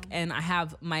 Like, and I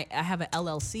have a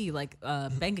LLC, like a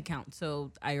bank account.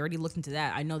 So I already looked into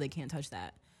that. I know they can't touch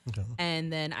that. Okay.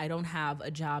 And then I don't have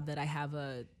a job that I have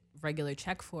a regular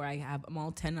check for. I'm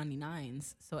all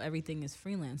 1099s, so everything is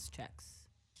freelance checks.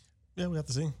 Yeah, we have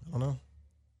to see. I don't know.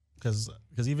 Because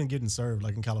even getting served,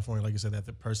 like in California, like you said, they have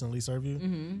to personally serve you.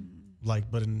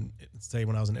 Like, but say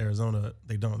when I was in Arizona,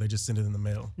 they don't. They just send it in the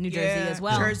mail. New Jersey as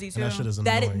well. Jersey too. And that shit is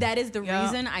annoying. That is the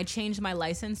reason I changed my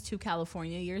license to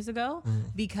California years ago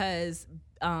because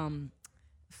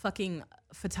fucking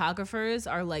photographers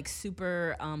are like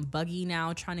super buggy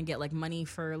now, trying to get like money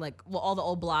for like all the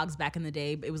old blogs back in the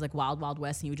day. It was like Wild Wild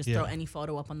West, and you would just throw any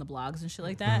photo up on the blogs and shit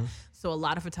like that. So a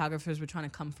lot of photographers were trying to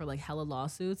come for like hella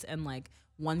lawsuits, and like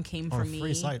one came for me.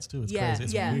 Free sites too. It's crazy.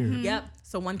 It's weird. Yep.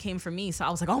 So one came for me. So I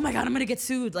was like, oh my God, I'm going to get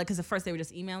sued. Like, because at first they were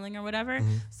just emailing or whatever.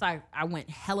 So I went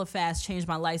hella fast, changed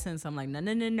my license. I'm like,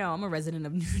 no. I'm a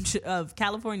resident of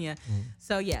California.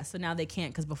 So yeah. So now they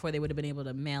can't, because before they would have been able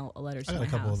to mail a letter to I got my a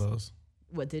couple house. of those.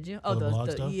 What did you? For the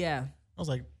blog stuff? Yeah. I was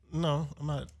like, no, I'm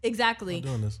not. Exactly. Not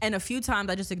doing this. And a few times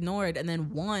I just ignored, and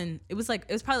then it was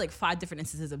probably like 5 different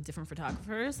instances of different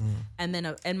photographers. And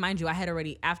then, and mind you, I had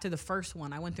already, after the first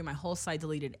one, I went through my whole site,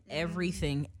 deleted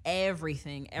everything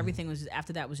was just,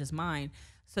 after that was just mine.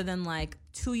 So then like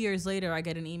 2 years later, I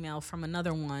get an email from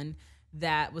another one,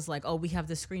 that was like, oh, we have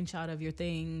the screenshot of your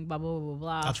thing, blah, blah, blah,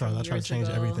 blah. I tried to change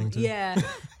ago. everything too. Yeah.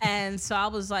 And so I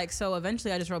was like, so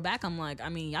eventually I just wrote back. I'm like, I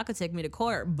mean, y'all could take me to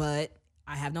court, but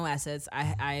I have no assets. I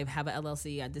have an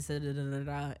LLC. I just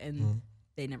and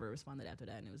they never responded after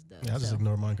that, and it was done. Yeah, I just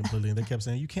ignored mine completely. And they kept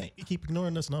saying, you keep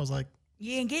ignoring us. And I was like,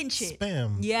 you ain't getting shit.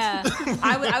 Spam. Yeah,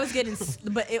 I was getting,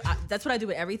 but that's what I do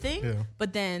with everything. Yeah.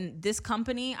 But then this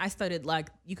company, I started like,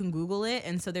 you can Google it,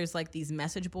 and so there's like these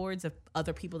message boards of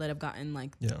other people that have gotten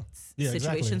like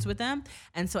situations with them,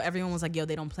 and so everyone was like, yo,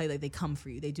 they don't play, like they come for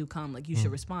you, they do come, like you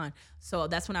should respond. So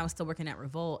that's when I was still working at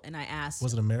Revolt, and I asked,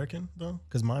 was it American though?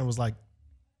 Because mine was like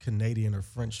Canadian or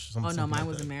French. Oh no, mine like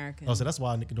was that. American. Oh, so that's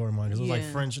why I ignored mine, because it was like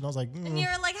French, and I was like, And you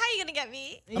were like, how are you gonna get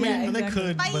me? I mean, they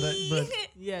could, Bye. but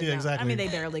yeah, exactly. I mean, they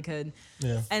barely could.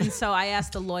 Yeah. And so I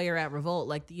asked the lawyer at Revolt,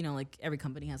 like, you know, like every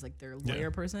company has like their lawyer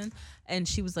person, and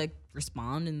she was like,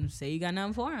 respond and say you got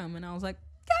nothing for him, and I was like,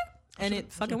 okay, and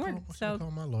it fucking worked. So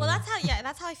well,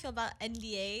 that's how I feel about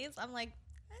NDAs. I'm like,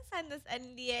 I signed this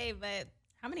NDA, but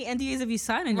how many NDAs have you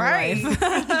signed in your life?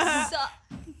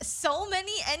 so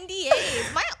many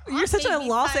NDAs. My You're such a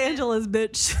Los Angeles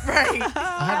bitch, right?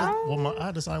 I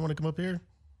had to sign when to come up here.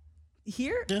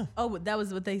 Here? Yeah. Oh,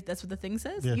 that's what the thing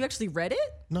says. Yeah. You actually read it?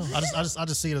 No, I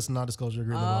just see it as a non-disclosure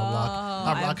agreement.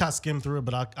 I kind of skim through it,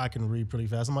 but I can read pretty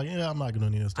fast. I'm like, yeah, I'm not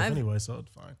gonna need this stuff anyway, so it's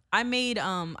fine. I made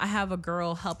I have a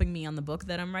girl helping me on the book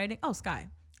that I'm writing. Oh, Sky.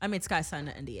 I made Sky sign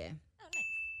an NDA.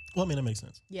 Well, I mean, that makes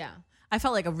sense. Yeah. I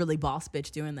felt like a really boss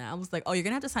bitch doing that. I was like, oh, you're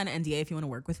going to have to sign an NDA if you want to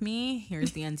work with me.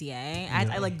 Here's the NDA.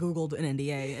 I like Googled an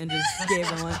NDA and just gave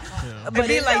them one. Yeah. But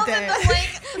it like that.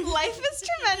 Like, life is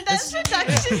tremendous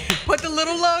production. Put the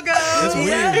little logo. It's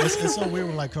weird. It's so weird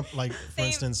when like for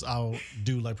instance, I'll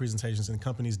do like presentations and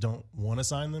companies don't want to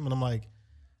sign them. And I'm like,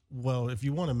 well, if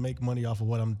you want to make money off of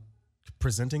what I'm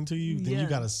presenting to you, then you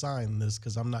got to sign this,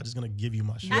 because I'm not just going to give you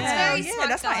my shit. That's very smart.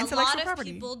 That's not intellectual a lot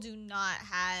property. of people do not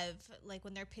have, like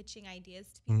when they're pitching ideas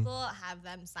to people, have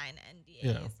them sign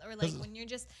NDAs. Or like when you're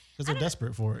just... Because they're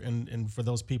desperate for it. And for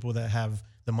those people that have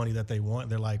the money that they want,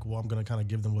 they're like, well, I'm going to kind of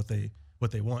give them what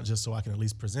they want just so I can at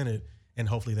least present it, and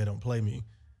hopefully they don't play me.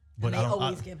 But I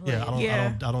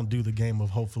don't do the game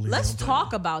of hopefully. Let's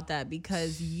talk about that,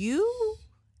 because you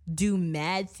do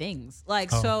mad things. Like,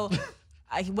 so...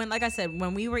 like I said,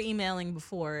 when we were emailing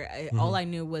before, all I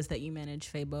knew was that you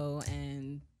managed Fabo,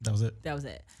 and that was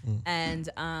it. And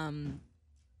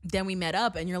then we met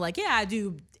up, and you're like, yeah, I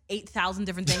do 8,000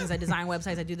 different things. I design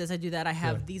websites. I do this. I do that. I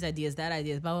have these ideas, that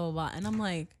ideas, blah, blah, blah. And I'm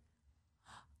like,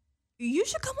 you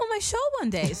should come on my show one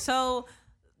day. So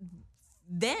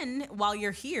then while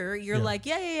you're here, you're like,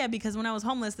 yeah, because when I was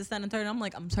homeless, this, that, and third, I'm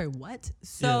like, I'm sorry, what?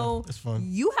 So it's fun.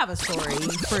 You have a story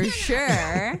for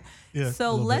sure.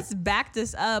 So let's back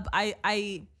this up.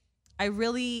 I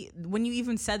really, when you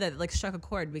even said that, like struck a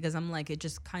chord, because I'm like, it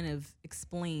just kind of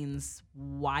explains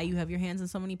why you have your hands in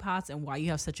so many pots and why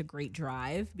you have such a great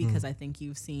drive, because I think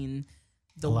you've seen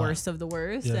the worst of the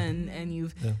worst, and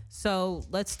you've, so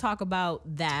let's talk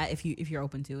about that if you're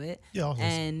open to it. Yeah.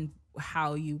 And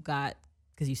how you got,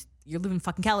 because you're living in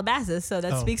fucking Calabasas, so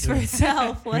that speaks for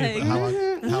itself. Like how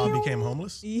I became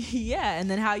homeless. Yeah, and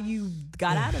then how you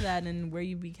got out of that, and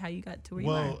how you got to where you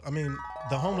are. Well, I mean,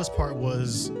 the homeless part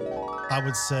was, I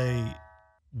would say,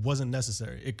 wasn't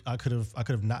necessary. I could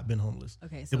have not been homeless.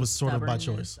 Okay, so it was sort of by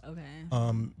choice.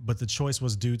 Okay. But the choice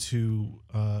was due to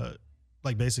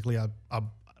like basically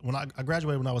when I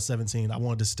graduated when I was 17, I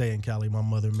wanted to stay in Cali. My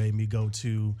mother made me go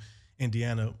to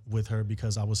Indiana with her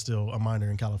because I was still a minor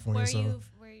in California.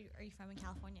 Where are you from in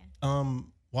California?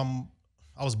 Well,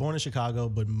 I was born in Chicago,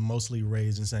 but mostly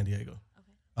raised in San Diego.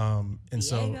 Okay. And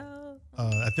so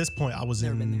at this point, I was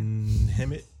in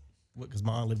Hemet, because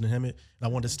my aunt lived in Hemet, and I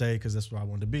wanted to stay because that's where I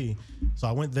wanted to be. So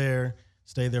I went there,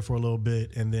 stayed there for a little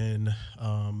bit, and then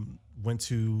went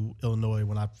to Illinois.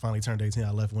 When I finally turned 18,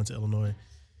 I left, went to Illinois,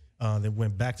 then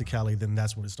went back to Cali. Then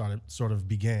that's when it sort of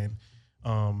began.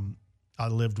 I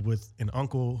lived with an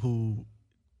uncle who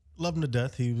loved him to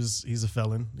death. He's a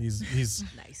felon. He's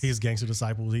nice. He's gangster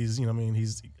disciple. He's, you know what I mean,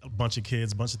 he's a bunch of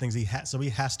kids, a bunch of things. He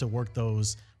has to work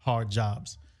those hard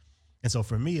jobs. And so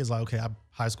for me, it's like, okay, I have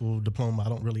high school diploma. I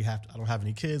don't have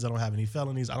any kids. I don't have any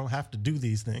felonies. I don't have to do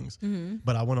these things. Mm-hmm.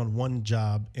 But I went on one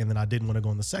job, and then I didn't want to go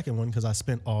on the second one because I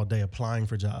spent all day applying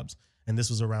for jobs. And this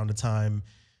was around the time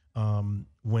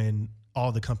when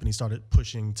all the companies started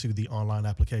pushing to the online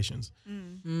applications.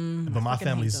 But my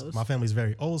family's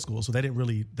very old school, so they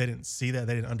didn't see that,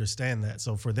 they didn't understand that.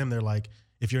 So for them, they're like,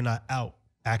 if you're not out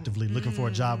actively looking for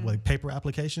a job with paper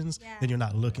applications, then you're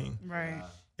not looking. Right.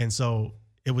 And so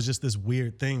it was just this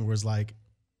weird thing where it's like,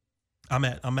 I'm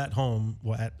at home,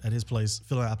 at his place,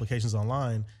 filling out applications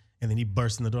online, And then he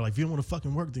burst in the door like, if you don't want to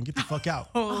fucking work, then get the fuck out.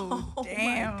 Oh,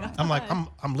 damn. I'm like,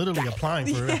 I'm literally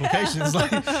applying for applications.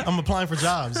 Like, I'm applying for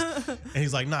jobs. And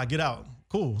he's like, nah, get out.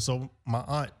 Cool. So my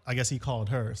aunt, I guess he called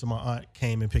her. So my aunt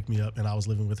came and picked me up, and I was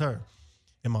living with her.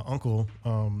 And my uncle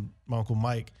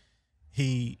Mike,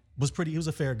 he was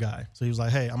a fair guy. So he was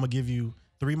like, hey, I'm gonna give you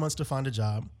 3 months to find a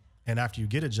job. And after you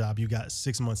get a job, you got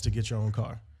 6 months to get your own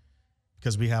car.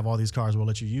 Because we have all these cars, we'll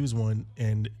let you use one.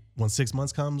 And when 6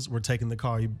 months comes, we're taking the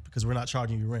car because we're not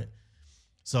charging you rent.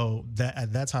 So that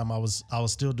at that time, I was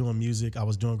still doing music. I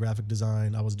was doing graphic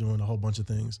design. I was doing a whole bunch of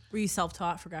things. Were you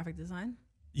self-taught for graphic design?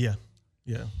 Yeah.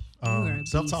 a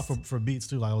Self-taught for beats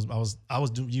too. Like I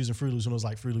was using Fruit Loops when it was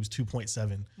like Fruit Loops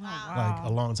 2.7, like a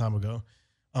long time ago.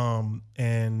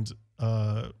 And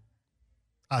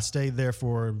I stayed there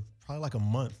for probably like a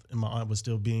month, and my aunt was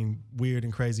still being weird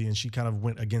and crazy, and she kind of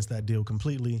went against that deal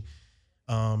completely.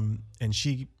 And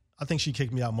I think she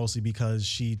kicked me out mostly because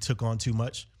she took on too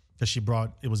much. Because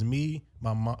it was me,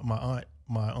 my aunt,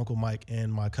 my Uncle Mike,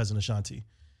 and my cousin Ashanti.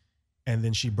 And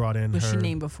then she brought in Was she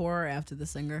named before or after the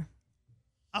singer?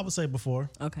 I would say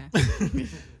before. Okay.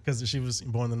 Because she was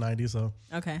born in the 90s, so.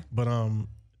 Okay.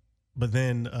 But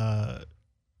then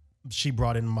she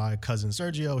brought in my cousin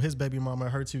Sergio, his baby mama,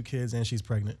 her 2 kids, and she's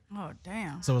pregnant. Oh,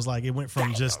 damn. So it's like it went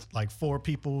from just like 4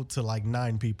 people to like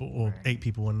 9 people, or 8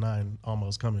 people and 9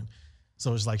 almost coming.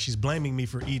 So it's like she's blaming me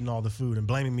for eating all the food and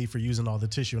blaming me for using all the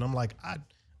tissue. And I'm like, I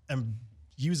am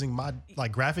using my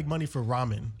like graphic money for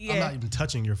ramen. Yeah. I'm not even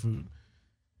touching your food.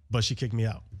 But she kicked me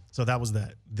out. So that was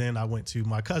that. Then I went to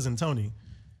my cousin Tony.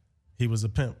 He was a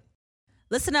pimp.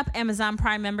 Listen up, Amazon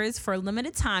Prime members. For a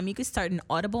limited time, you can start an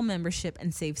Audible membership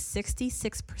and save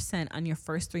 66% on your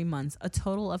first 3 months, a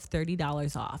total of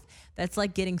 $30 off. That's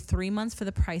like getting 3 months for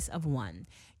the price of 1.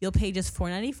 You'll pay just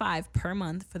 $4.95 per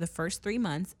month for the first 3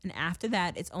 months, and after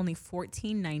that, it's only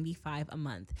 $14.95 a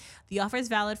month. The offer is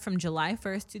valid from July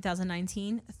 1st,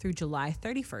 2019 through July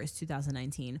 31st,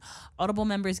 2019. Audible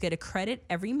members get a credit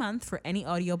every month for any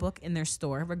audiobook in their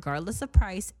store, regardless of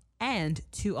price, and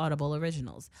 2 Audible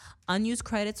originals. Unused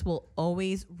credits will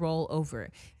always roll over.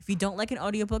 If you don't like an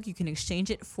audiobook, you can exchange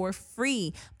it for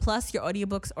free. Plus, your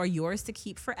audiobooks are yours to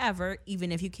keep forever,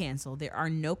 even if you cancel. There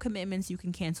are no commitments. You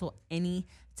can cancel any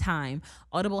time.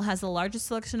 Audible has the largest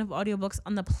selection of audiobooks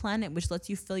on the planet, which lets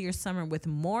you fill your summer with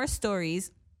more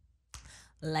stories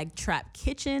like Trap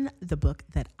Kitchen, the book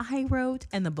that I wrote,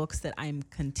 and the books that I'm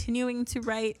continuing to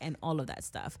write, and all of that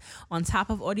stuff. On top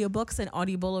of audiobooks and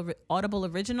Audible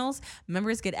originals,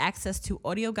 members get access to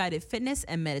audio-guided fitness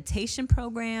and meditation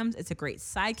programs. It's a great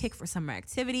sidekick for summer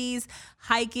activities,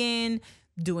 hiking,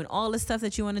 doing all the stuff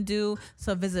that you want to do.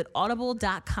 So visit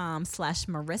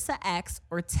audible.com/MarissaX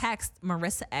or text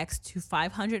MarissaX to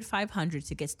 500-500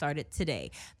 to get started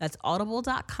today. That's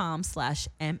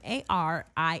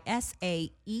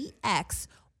audible.com/MarissaEX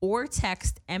or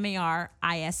text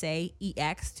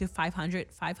MarissaEX to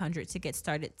 500-500 to get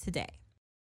started today.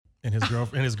 And his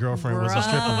girlfriend was a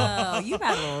stripper. Oh, you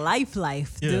got a life,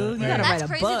 dude. You gotta write a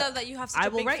crazy book. though that you have such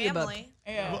a big family.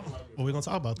 Yeah. Well, we're gonna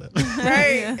talk about that.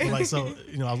 Right. Like, so,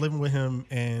 I was living with him,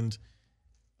 and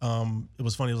it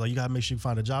was funny. It was like, you gotta make sure you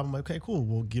find a job. I'm like, okay, cool.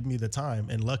 Well, give me the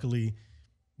time. And luckily,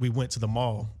 we went to the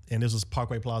mall, and this was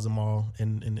Parkway Plaza Mall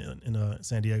in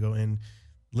San Diego, and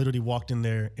literally walked in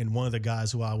there, and one of the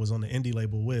guys who I was on the indie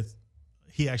label with,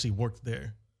 he actually worked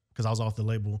there because I was off the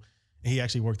label, and he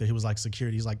actually worked there. He was like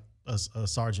security. He's like a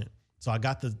sergeant. So I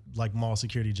got the like mall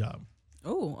security job.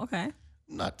 Oh, okay.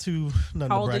 Nothing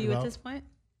How old to are brag you about. at this point?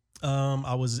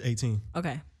 I was 18.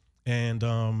 Okay. And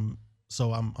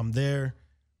so I'm there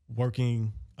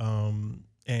working,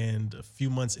 and a few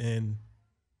months in,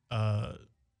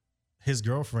 his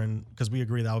girlfriend, because we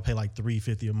agreed that I would pay like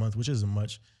 $350 a month, which isn't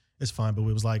much. It's fine, but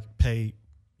it was like pay,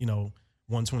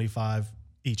 $125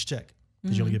 each check,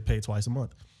 because you only get paid twice a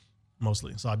month,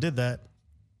 mostly. So I did that.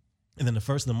 And then the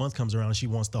first of the month comes around and she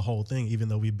wants the whole thing, even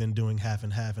though we've been doing half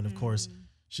and half. And of course,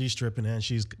 she's stripping and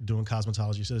she's doing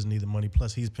cosmetology. She doesn't need the money.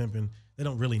 Plus, he's pimping. They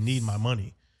don't really need my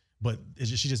money. But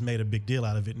she just made a big deal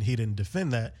out of it, and he didn't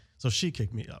defend that. So she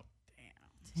kicked me out. Damn.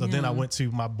 So then I went to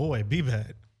my boy,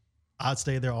 B-Bad. I'd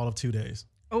stayed there all of 2 days.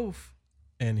 Oof.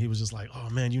 And he was just like, oh,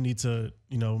 man, you need to,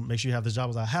 make sure you have this job. I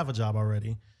was like, I have a job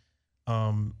already.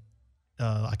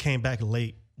 I came back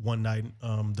late one night,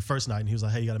 the first night, and he was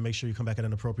like, hey, you got to make sure you come back at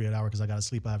an appropriate hour because I got to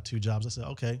sleep. I have 2 jobs. I said,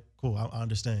 okay, cool. I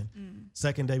understand.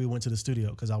 Second day, we went to the studio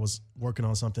because I was working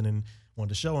on something and wanted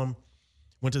to show him.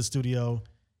 Went to the studio,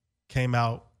 came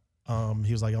out.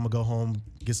 He was like, I'm going to go home,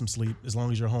 get some sleep. As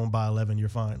long as you're home by 11, you're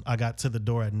fine. I got to the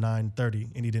door at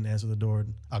 9:30, and he didn't answer the door.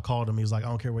 I called him. He was like, I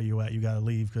don't care where you're at. You got to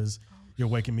leave because you're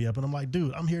waking me up. And I'm like,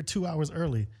 dude, I'm here 2 hours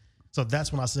early. So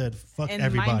that's when I said, fuck And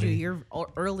everybody. mind you, you're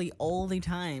early all the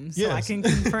time, so I Yes. can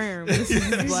confirm this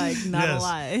is like not a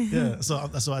lie. Yeah.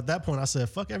 So at that point, I said,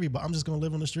 fuck everybody. I'm just gonna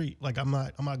live on the street. Like I'm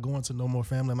not going to no more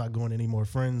family. I'm not going to any more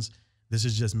friends. This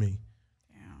is just me.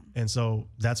 And so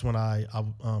that's when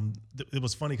it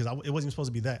was funny because it wasn't even supposed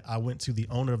to be that. I went to the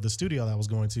owner of the studio that I was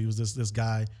going to. It was this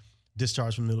guy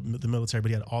discharged from the military, but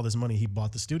he had all this money. He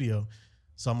bought the studio.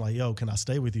 So I'm like, yo, can I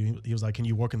stay with you? He was like, can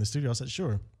you work in the studio? I said,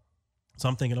 sure. So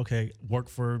I'm thinking, okay, work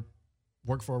for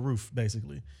a roof,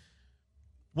 basically.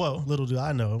 Well, little do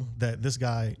I know that this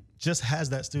guy just has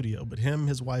that studio, but him,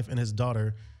 his wife, and his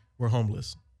daughter were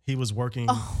homeless. He was working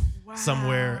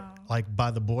somewhere like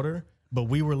by the border, but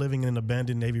we were living in an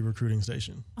abandoned Navy recruiting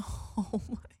station. Oh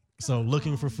my God. So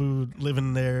looking for food,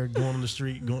 living there, going on the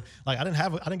street, like I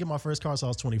didn't get my first car until I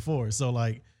was 24. So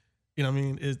like, you know what I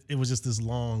mean? It was just this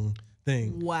long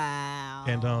thing. Wow.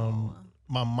 And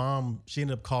my mom, she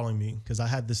ended up calling me because I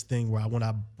had this thing where when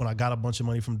I got a bunch of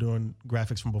money from doing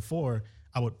graphics from before,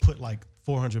 I would put like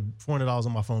 $400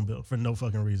 on my phone bill for no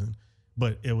fucking reason.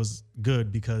 But it was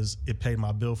good because it paid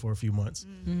my bill for a few months.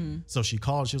 Mm-hmm. So she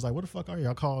called. She was like, "Where the fuck are you?"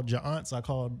 I called your aunts. I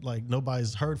called, like,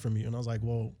 nobody's heard from you. And I was like,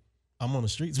 "Well, I'm on the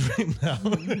streets right now."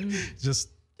 Just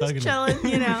chilling,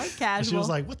 you know, casual. And she was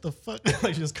like, "What the fuck?"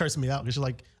 Like, she just cursed me out. Because she's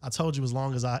like, "I told you as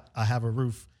long as I have a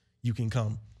roof, you can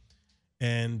come."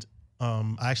 And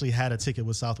I actually had a ticket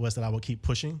with Southwest that I would keep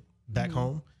pushing back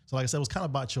home. So like I said, it was kind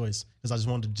of by choice because I just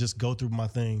wanted to just go through my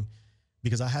thing.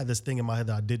 Because I had this thing in my head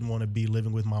that I didn't want to be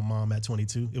living with my mom at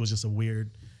 22. It was just a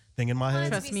weird thing in my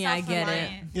head. Trust me, I get it.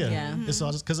 Yeah. And so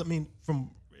I just, because I mean,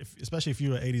 especially if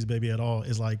you're an 80s baby at all,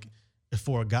 it's like,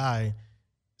 for a guy,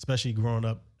 especially growing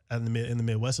up in the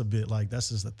Midwest a bit, like that's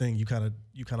just the thing. You kind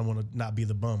of want to not be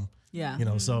the bum. Yeah. You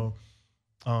know, so,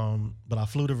 but I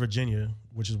flew to Virginia,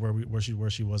 which is where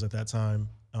she was at that time,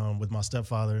 with my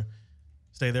stepfather.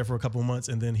 Stayed there for a couple of months,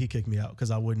 and then he kicked me out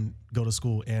because I wouldn't go to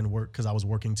school and work because I was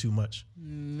working too much.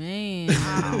 Man.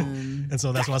 And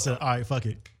so that's when I said, all right, fuck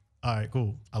it. All right,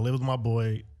 cool. I live with my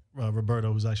boy,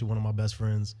 Roberto, who's actually one of my best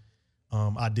friends.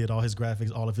 I did all his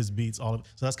graphics, all of his beats, so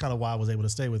that's kind of why I was able to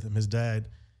stay with him. His dad,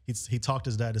 he talked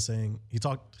his dad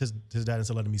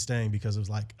into letting me stay because it was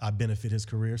like I benefit his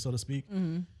career, so to speak.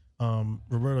 Mm-hmm.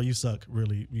 Roberto, you suck,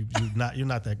 really. You're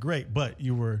not that great, but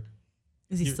you were.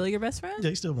 Is he still your best friend? Yeah,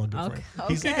 he's still my good friend.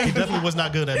 Okay. He definitely was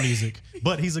not good at music,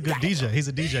 but he's a good DJ. He's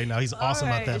a DJ now. He's awesome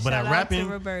at that. But at rapping,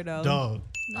 Roberto. dog.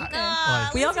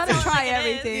 We all gotta try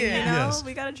everything, you know? Yes.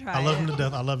 We gotta try I love him to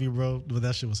death. I love you, bro. But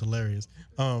that shit was hilarious.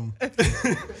 And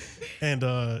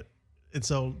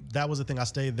so that was the thing. I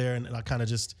stayed there and I kind of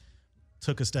just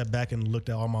took a step back and looked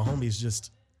at all my homies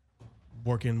just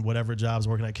working whatever jobs,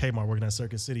 working at Kmart, working at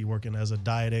Circuit City, working as a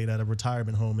diet aide at a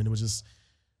retirement home. And it was just,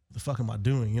 the fuck am I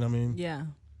doing? You know what I mean? Yeah.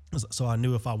 So I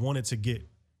knew if I wanted to get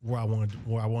where I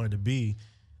wanted to be,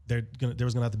 there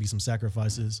was gonna have to be some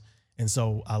sacrifices. And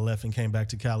so I left and came back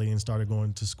to Cali and started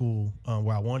going to school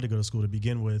where I wanted to go to school to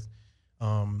begin with.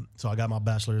 So I got my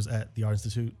bachelor's at the Art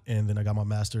Institute, and then I got my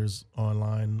master's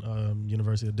online,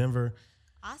 University of Denver.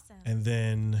 Awesome. And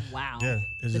then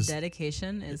the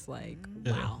dedication is like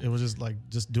wow. It was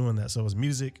just doing that. So it was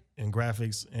music and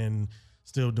graphics and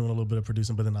still doing a little bit of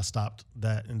producing, but then I stopped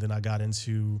that, and then I got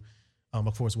into,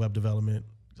 of course, web development.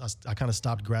 I kind of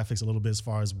stopped graphics a little bit as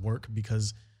far as work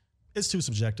because it's too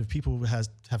subjective. People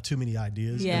have too many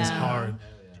ideas. Yeah. And it's hard.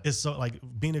 It's so like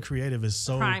being a creative is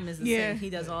so. Prime is the same. He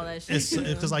does all that shit. It's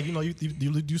because like you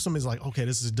do something. It's like, okay,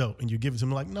 this is dope, and you give it to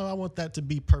him like, no, I want that to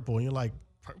be purple, and you're like,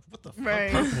 what the fuck?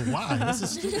 Purple? Why? That's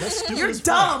stupid. You're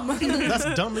dumb. That's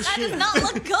dumb as shit. That does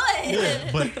not look good.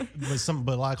 Yeah, but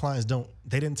a lot of clients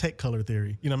they didn't take color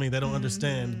theory. You know what I mean? They don't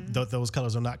understand that those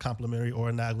colors are not complementary or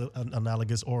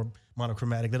analogous or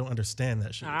monochromatic. They don't understand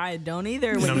that shit. I don't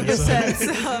either. What you just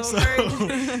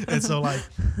said. And so like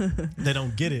they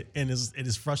don't get it, and it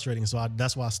is frustrating. So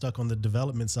that's why I stuck on the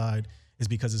development side. Is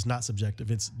because it's not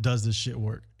subjective. It's does this shit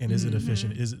work and is it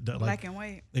efficient? Is it like black and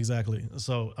white? Exactly.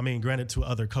 So I mean, granted, to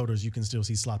other coders, you can still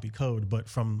see sloppy code, but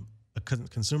from a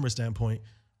consumer standpoint,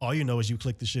 all you know is you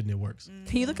click the shit and it works.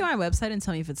 Can you look at my website and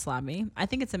tell me if it's sloppy? I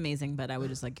think it's amazing, but I would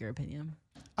just like your opinion.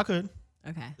 I could.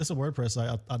 Okay. It's a WordPress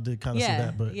site. I did kind of see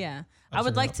that, but yeah, I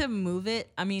would like to move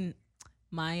it. I mean,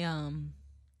 my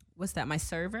what's that? My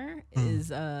server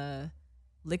is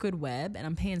Liquid Web, and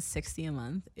I'm paying $60 a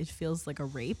month. It feels like a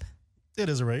rape. It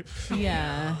is a rape.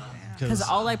 Yeah, because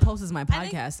all I post is my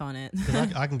podcast on it.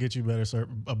 I can get you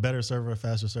a better server, a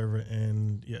faster server,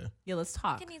 and yeah. Yeah, let's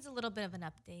talk. It needs a little bit of an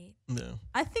update. Yeah,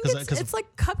 I think it's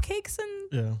like cupcakes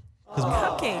and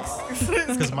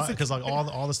cupcakes. Because like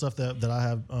all the stuff that I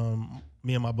have,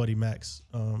 me and my buddy Max,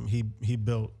 he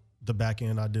built the back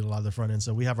end. I did a lot of the front end.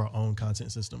 So we have our own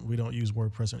content system. We don't use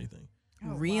WordPress or anything.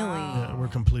 Really? Yeah, we're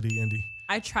completely indie.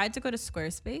 I tried to go to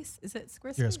Squarespace. Is it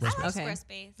Squarespace? Yeah, Squarespace. I like Okay.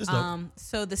 Squarespace. It's dope.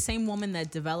 So the same woman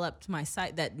that developed my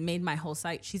site, that made my whole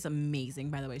site, she's amazing,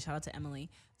 by the way. Shout out to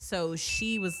Emily. So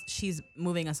she's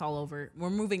moving us all over.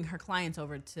 We're moving her clients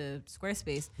over to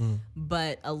Squarespace,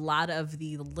 but a lot of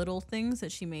the little things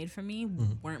that she made for me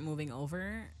weren't moving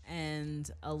over, and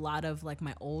a lot of like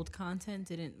my old content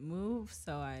didn't move.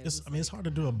 So it's hard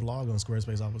to do a blog on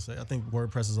Squarespace. I would say. I think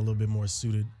WordPress is a little bit more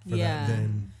suited for that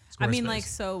than Squarespace. I mean, like,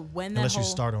 so when that unless you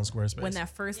whole, start on Squarespace, when that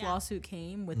first lawsuit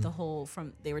came with the whole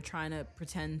they were trying to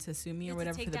pretend to sue me or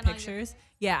whatever for the take down all your- pictures.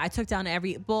 Yeah, I took down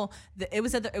every. Well, it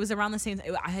was around the same.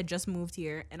 I had just moved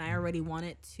here and I already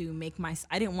wanted to make my.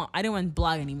 I didn't want to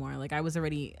blog anymore. Like I was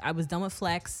done with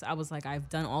Flex. I was like, I've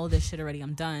done all of this shit already.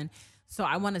 I'm done. So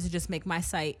I wanted to just make my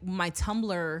site. My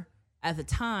Tumblr at the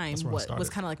time was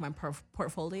kind of like my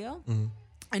portfolio,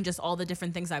 and just all the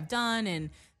different things I've done.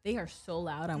 And they are so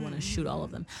loud. I want to shoot all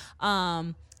of them.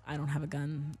 I don't have a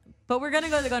gun, but we're gonna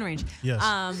go to the gun range. Yes.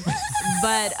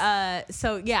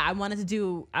 So yeah, I wanted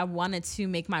to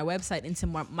make my website into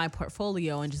my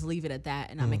portfolio and just leave it at that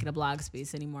and not make it a blog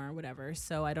space anymore or whatever.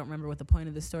 So I don't remember what the point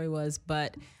of the story was,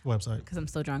 but website, because I'm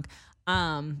still drunk.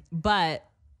 But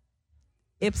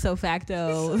ipso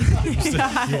facto,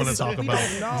 you want to talk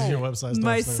about your website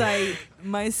stuff?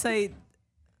 My site.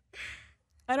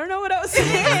 I don't know what I was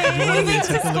saying. You want me to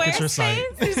take a look at your site?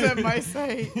 He said my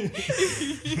site.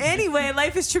 Anyway,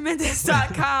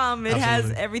 lifeistremendous.com. It has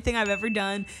Absolutely. everything I've ever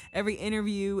done, every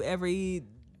interview, every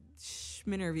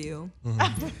schminterview.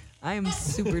 I am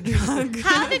super drunk.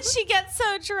 How did she get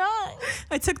so drunk?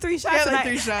 I took 3 shots, Yeah, like and,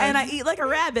 3 shots. and I eat like a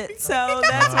rabbit. So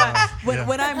that's why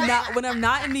when I'm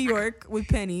not in New York with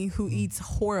Penny, who eats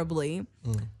horribly,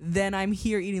 then I'm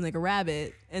here eating like a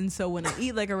rabbit. And so when I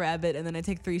eat like a rabbit and then I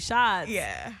take 3 shots,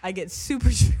 I get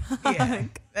super drunk. Yeah,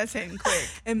 that's hitting quick.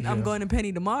 And I'm going to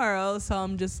Penny tomorrow, so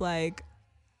I'm just like,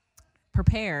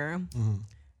 prepare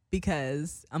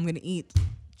because I'm gonna eat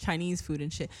Chinese food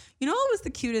and shit. You know what was the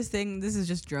cutest thing? This is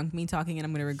just drunk me talking, and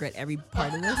I'm gonna regret every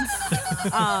part of this.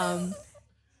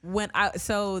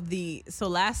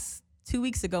 Last 2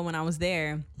 weeks ago when I was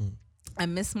there, I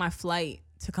missed my flight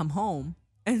to come home,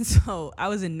 and so I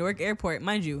was in Newark Airport.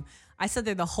 Mind you, I sat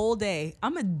there the whole day.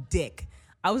 I'm a dick.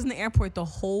 I was in the airport the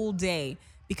whole day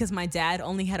because my dad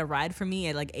only had a ride for me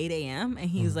at like 8 a.m. and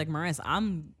he was like, Marissa,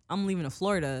 I'm leaving to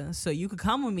Florida, so you could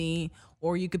come with me,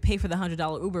 or you could pay for the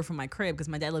 $100 Uber from my crib because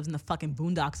my dad lives in the fucking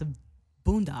boondocks of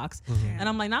boondocks. And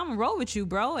I'm like, nah, I'm gonna roll with you,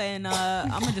 bro, and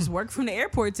I'm gonna just work from the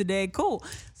airport today. Cool.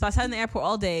 So I sat in the airport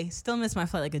all day, still missed my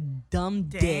flight like a dumb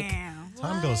dick.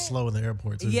 Time goes slow in the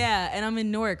airport too. Yeah, and I'm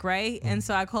in Newark, right? And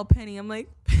so I called Penny. I'm like,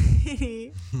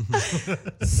 Penny,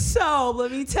 so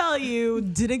let me tell you,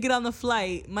 didn't get on the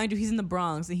flight. Mind you, he's in the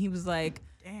Bronx, and he was like,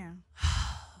 damn.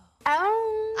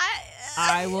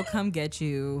 I will come get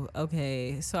you.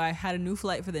 Okay. So I had a new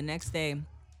flight for the next day.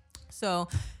 So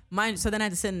then I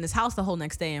had to sit in his house the whole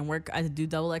next day and work. I had to do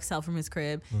double XL from his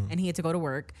crib, and he had to go to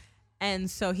work.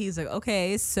 And so he's like,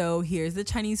 okay, so here's the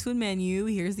Chinese food menu.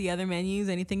 Here's the other menus,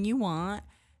 anything you want.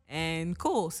 And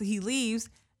cool. So he leaves.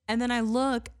 And then I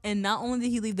look, and not only did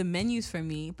he leave the menus for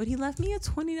me, but he left me a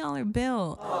 $20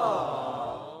 bill.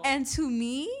 Aww. And to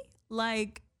me,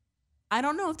 like, I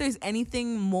don't know if there's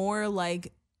anything more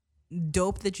like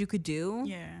dope that you could do.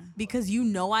 Yeah. Because you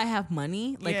know I have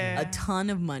money, like a ton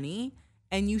of money,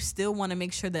 and you still want to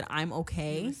make sure that I'm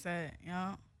okay.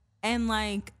 Yeah. And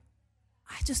like,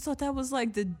 I just thought that was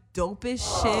like the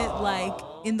dopest shit like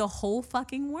in the whole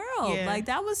fucking world. Yeah. Like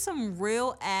that was some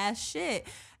real ass shit.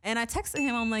 And I texted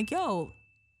him, I'm like, yo,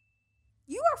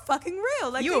 you are fucking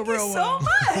real. Like, thank you so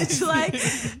much. Like,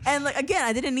 and like, again,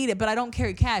 I didn't need it, but I don't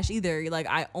carry cash either. Like,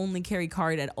 I only carry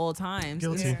card at all times.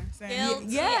 Guilty.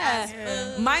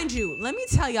 Yeah. Mind you, let me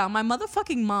tell y'all, my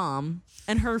motherfucking mom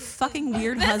and her fucking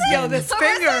weird husband. Yo, this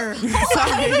finger.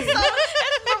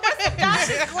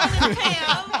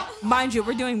 Mind you,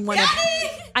 we're doing one.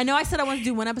 I know I said I want to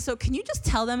do one episode. Can you just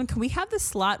tell them, can we have this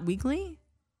slot weekly?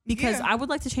 Because I would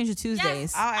like to change to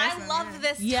Tuesdays. Yes, I love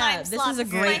this time slot. This is a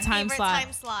great time slot.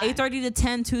 8:30 to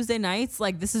 10 Tuesday nights.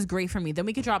 Like, this is great for me. Then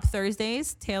we could drop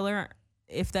Thursdays, Taylor,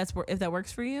 if that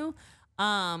works for you.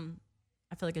 I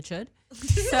feel like it should.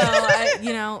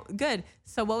 So, good.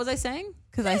 So what was I saying?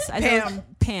 Because I said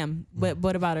Pam.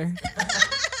 What about her?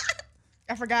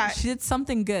 I forgot. She did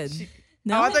something good.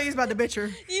 No, I thought you was about to bitch her.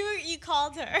 You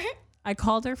called her. I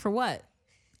called her for what?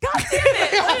 God damn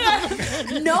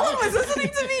it! No one was listening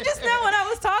to me just now when I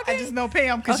was talking. I just know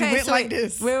Pam because you went like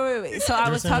this. Wait. So I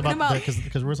was talking about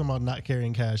because we're talking about not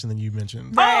carrying cash, and then you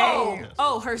mentioned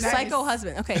her psycho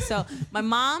husband. Okay, so my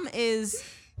mom is.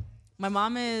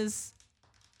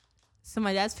 So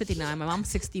my dad's 59. My mom's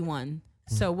 61.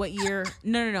 So what year?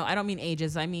 No. I don't mean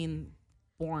ages. I mean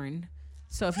born.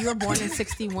 So if you were born in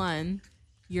 61,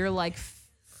 you're like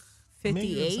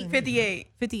 58.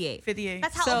 58.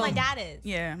 That's how old my dad is.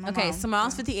 Yeah. Okay, so my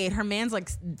mom's 58. Her man's like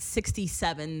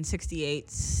 67, 68,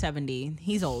 70.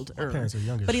 He's old. My parents are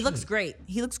younger. But he looks great.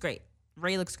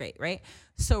 Ray looks great, right?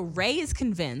 So Ray is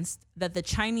convinced that the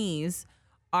Chinese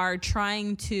are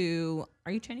trying to.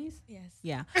 Are you Chinese? Yes.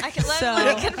 Yeah. I can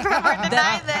literally confirm or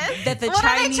deny this. That the what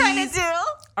Chinese are they trying to do?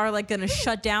 Are like going to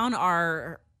shut down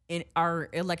our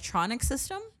electronic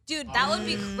system. Dude, that would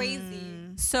be crazy.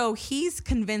 So he's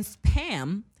convinced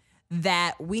Pam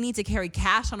that we need to carry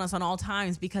cash on us on all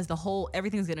times because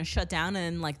everything's going to shut down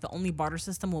and like the only barter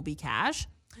system will be cash.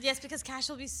 Yes, because cash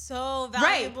will be so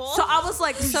valuable. Right. So I was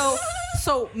like,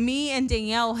 so me and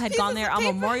Danielle had gone there on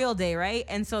Memorial Day, right?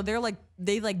 And so they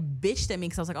bitched at me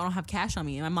because I was like, I don't have cash on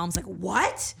me. And my mom's like,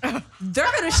 what?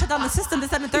 They're going to shut down the system, this,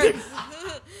 that, and the third.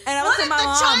 And I was like,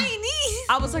 Chinese?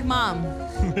 I was like, Mom.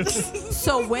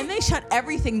 So when they shut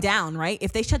everything down, right?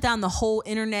 If they shut down the whole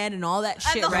internet and all that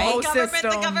shit, and the right? whole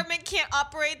the government can't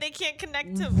operate. They can't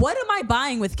connect to. What am I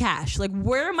buying with cash? Like,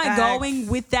 where am I going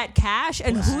with that cash?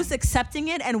 And who's accepting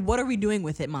it? And what are we doing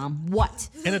with it, Mom? What?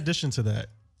 In addition to that,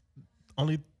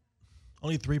 only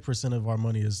 3% of our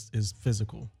money is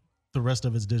physical. The rest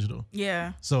of it's digital.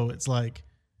 Yeah. So it's like,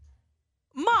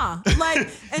 Ma, like,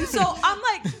 and so I'm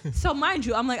like, so mind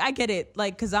you, I'm like, I get it,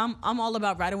 like, cause I'm all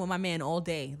about riding with my man all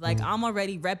day. Like, I'm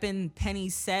already repping Penny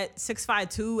Set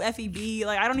 652 FEB.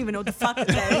 Like, I don't even know what the fuck that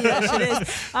shit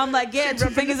is. I'm like, yeah, 2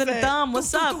 fingers in the thumb.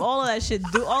 What's up? All of that shit.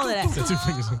 Do all of that. 2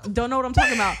 fingers. Don't know what I'm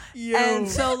talking about. Yo. And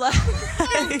so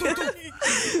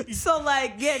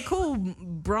like, yeah, cool.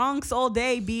 Bronx all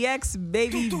day, BX,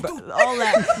 baby, all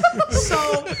that.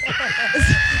 So.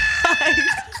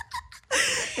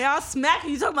 Yeah, I'll smack you.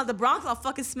 You talking about the Bronx? I'll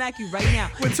fucking smack you right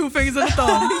now. With 2 fingers in the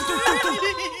thumb.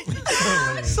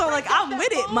 So, like, I'm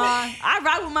with it, Ma. I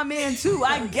ride with my man, too.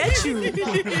 I get you.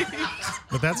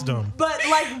 But that's dumb. But,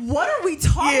 like, what are we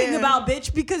talking about,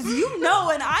 bitch? Because you know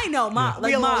and I know, Ma.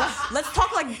 Like, Ma, let's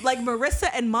talk like Marissa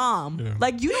and Mom. Yeah.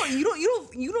 Like, you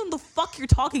don't the fuck you're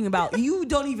talking about. You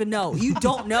don't even know. You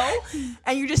don't know.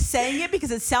 And you're just saying it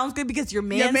because it sounds good because your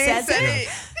man says it.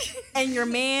 And your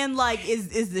man, like,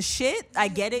 is the shit. I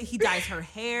get it. He dyes her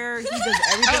hair. He does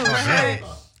everything for her.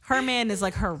 Her man is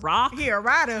like her rock. He a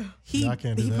rider. He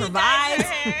provides.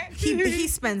 He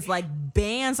spends like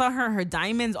bands on her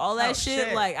diamonds, all that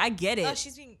shit. Like, I get it. Oh,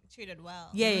 she's being treated well.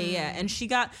 Yeah. And she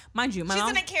got, mind you, my she's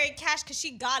mom. She's gonna carry cash because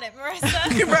she got it,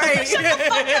 Marissa. Right. Shut the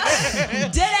fuck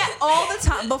up. Did it all the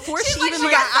time before she's she like, even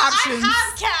got options. I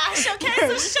have cash, okay?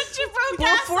 So shut your broke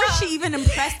ass before up. she even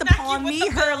impressed upon me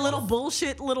her little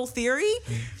bullshit little theory,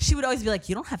 she would always be like,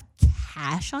 "You don't have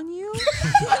cash on you?"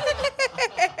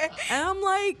 And I'm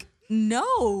like,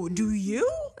 "No, do you?"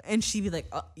 And she'd be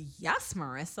like, "Yes,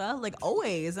 Marissa, like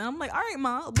always." And I'm like, "All right,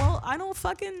 Ma. Well, I don't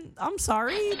fucking. I'm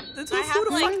sorry. I have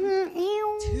like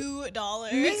 $2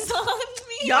 on me.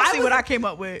 Y'all see what I came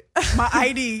up with? My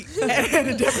ID and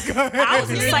a debit card. I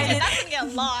was excited. That's gonna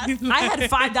get lost. I had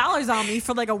 $5 on me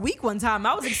for like a week one time.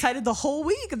 I was excited the whole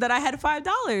week that I had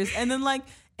 $5. And then like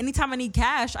anytime I need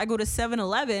cash, I go to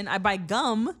 7-Eleven, I buy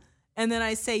gum. And then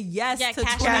I say yes to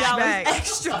 $20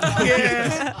 extra.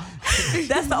 Yeah.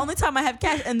 That's the only time I have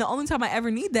cash. And the only time I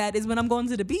ever need that is when I'm going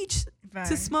to the beach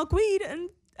to smoke weed and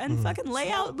fucking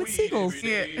lay out with seagulls.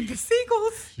 Yeah, the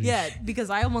seagulls. Yeah, because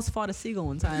I almost fought a seagull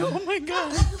one time. Oh my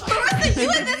God. Marissa, you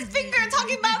and this finger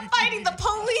talking about fighting the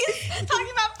police, talking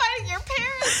about fighting your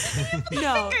parents. Put the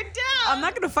finger down. I'm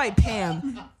not going to fight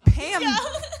Pam.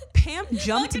 Pam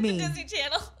jumped me. Look at the Disney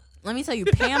Channel. Let me tell you,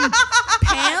 Pam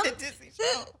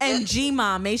and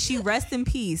G-Ma, may she rest in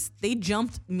peace. They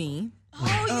jumped me.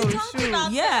 Oh, you talked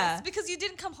about this because you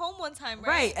didn't come home one time, right?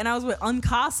 Right, and I was with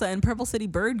Uncasa and Purple City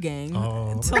Bird Gang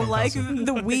until like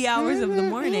the wee hours of the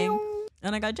morning,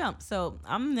 and I got jumped. So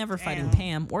I'm never fighting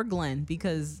Pam or Glenn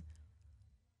because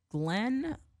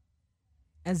Glenn,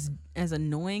 as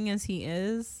annoying as he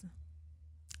is,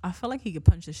 I feel like he could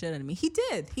punch the shit out of me. He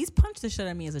did. He's punched the shit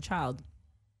out of me as a child.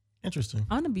 Interesting.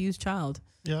 I'm an abused child.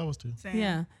 Yeah, I was too. Same.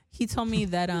 Yeah. He told me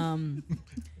that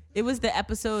it was the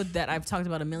episode that I've talked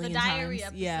about a million times. The diary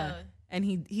episode. Yeah. And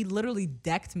he literally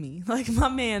decked me. Like my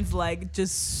man's like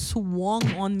just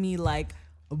swung on me like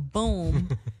boom.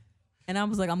 And I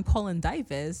was like, I'm calling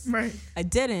Dyfus. Right. I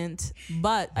didn't,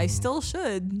 but I still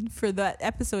should for that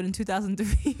episode in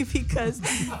 2003 because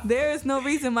there is no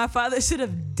reason my father should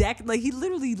have decked. Like, he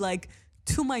literally, like,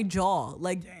 to my jaw.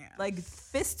 Like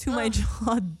fist to my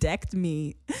jaw decked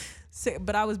me. So,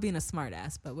 but I was being a smart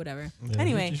ass, but whatever. Yeah,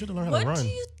 anyway. You should have learned how to run. What do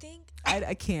you think?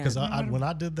 I can't. Because when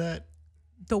I did that,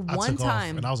 the I one took off,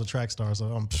 time. and I was a track star,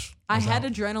 so I had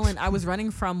out. adrenaline. I was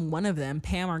running from one of them,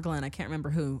 Pam or Glenn. I can't remember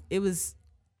who.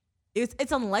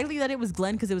 It's unlikely that it was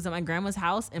Glenn because it was at my grandma's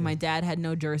house and my dad had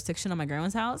no jurisdiction on my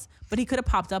grandma's house. But he could have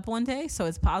popped up one day, so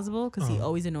it's possible because he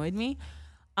always annoyed me.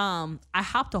 I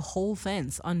hopped a whole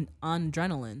fence on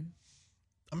adrenaline.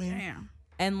 I mean, Damn.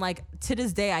 And like to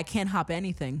this day, I can't hop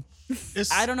anything.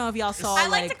 I don't know if y'all saw. I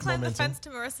like to climb momentum. the fence to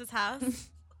Marissa's house.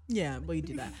 Yeah, well, you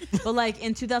do that. But like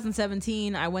in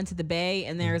 2017, I went to the Bay,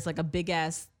 and there's like a big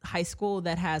ass high school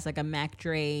that has like a Mac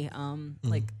Dre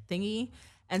like thingy.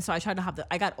 And so I tried to hop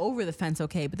I got over the fence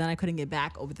okay, but then I couldn't get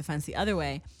back over the fence the other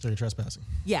way. So you're trespassing.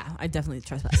 Yeah, I definitely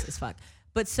trespassed as fuck.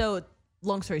 But so,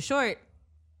 long story short,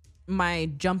 my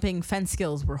jumping fence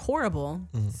skills were horrible.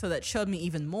 So that showed me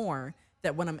even more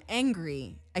that when I'm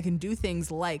angry, I can do things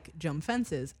like jump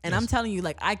fences. And I'm telling you,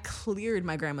 like, I cleared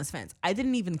my grandma's fence. I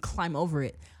didn't even climb over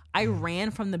it. I ran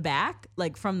from the back,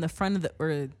 like from the front of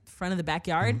the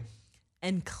backyard,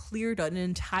 and cleared an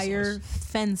entire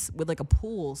fence with like a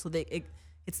pool. So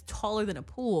it's taller than a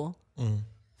pool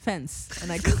fence,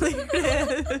 and I cleared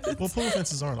it. Well, pool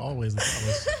fences aren't always the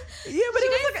tallest. Yeah, but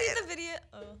it was See the video?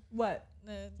 Oh. what?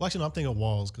 Well, actually, no, I'm thinking of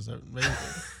walls because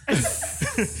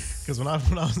when I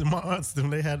was in my aunt's, when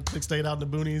they stayed out in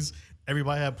the boonies,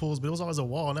 everybody had pools, but it was always a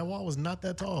wall, and that wall was not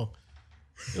that tall.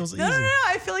 It was easy. No,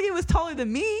 I feel like it was taller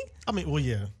than me. I mean, well,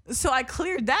 yeah. So I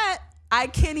cleared that. I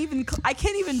can't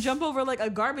even jump over like a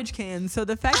garbage can. So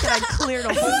the fact that I cleared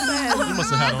a whole fence. You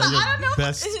must have had on your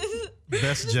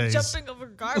best J's. Jumping over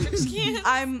garbage cans.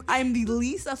 I'm the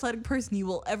least athletic person you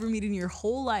will ever meet in your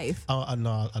whole life. Oh,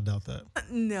 no, I doubt that.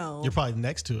 No. You're probably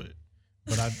next to it,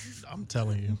 but I'm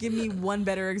telling you. Give me one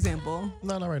better example.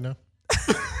 No, not right now.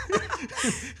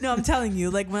 No, I'm telling you.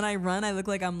 Like when I run, I look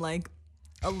like I'm like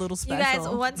a little special. You guys,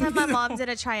 one time my mom did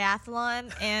a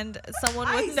triathlon and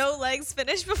someone with no legs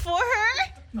finished before her.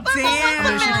 Damn.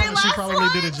 I mean, she probably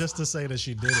did it just to say that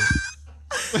she did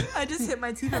it. I just hit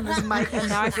my tooth on this mic and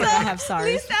now I feel like I have SARS.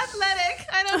 Least athletic.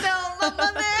 I don't know. My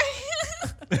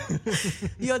mother.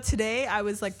 Yo, today I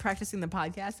was like practicing the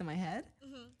podcast in my head.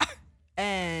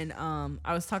 And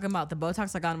I was talking about the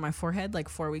Botox I got on my forehead like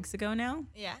 4 weeks ago now.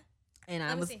 Yeah. And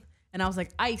Let me see. I was like,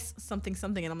 ice, something.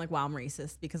 And I'm like, wow, I'm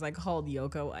racist because I called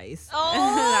Yoko ice.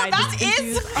 Oh, that's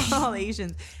confused all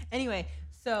Asians. Anyway,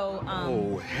 so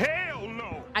Oh, hell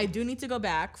no. I do need to go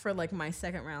back for like my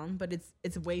second round, but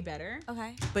it's way better.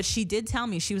 Okay. But she did tell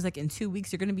me, she was like, in 2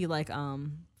 weeks you're gonna be like a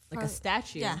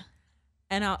statue. Yeah.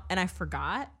 And I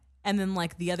forgot. And then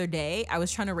like the other day I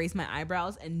was trying to raise my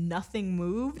eyebrows and nothing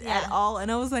moved at all.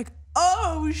 And I was like,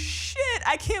 oh shit,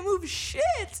 I can't move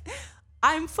shit.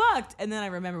 I'm fucked. And then I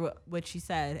remember what she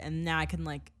said, and now I can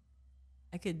like,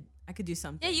 I could do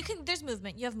something. Yeah, you can. There's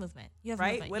movement. You have movement. You have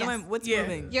Right? movement. What yes. what's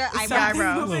moving? Your Is eyebrow. something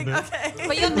A moving? little bit. Okay.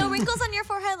 But you have no wrinkles on your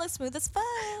forehead. Look smooth as fuck.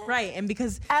 Right, and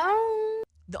because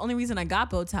the only reason I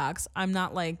got Botox, I'm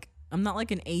not like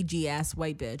an AG ass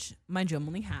white bitch. Mind you, I'm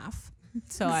only half,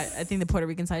 so I think the Puerto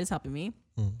Rican side is helping me.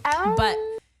 But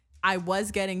I was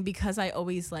getting, because I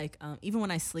always like even when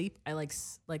I sleep, I like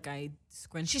I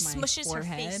scrunch She my smushes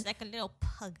forehead. her face like a little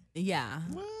pug. Yeah.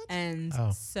 What? And Oh.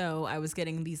 so I was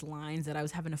getting these lines that I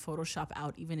was having to Photoshop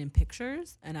out even in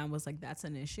pictures, and I was like, that's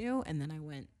an issue. And then I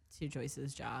went to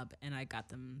Joyce's job and I got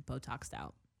them Botoxed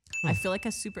out. I feel like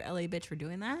a super LA bitch for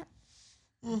doing that,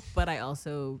 but I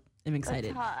also am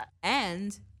excited.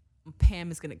 And Pam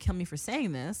is going to kill me for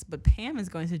saying this, but Pam is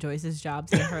going to Joyce's job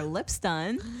to get her lips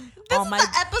done. This is the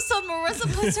episode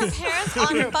Marissa puts her parents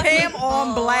on fucking Pam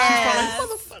on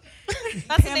blast.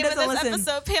 That's Pam the name of doesn't this listen.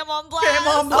 episode. Pam on blast. Pam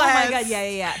on Oh my blast. god,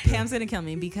 yeah. Pam's gonna kill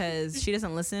me because she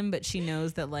doesn't listen, but she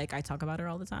knows that like I talk about her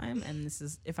all the time, and this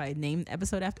is if I name the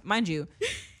episode after. Mind you,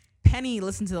 Penny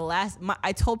listened to the last.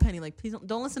 I told Penny like, please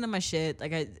don't listen to my shit.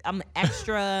 Like I'm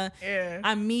extra. Yeah.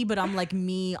 I'm me, but I'm like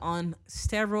me on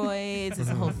steroids. It's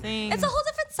a whole thing. It's a whole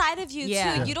different side of you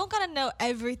Yeah. too. You don't gotta know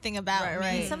everything about me.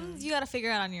 right. Some you gotta figure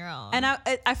out on your own. And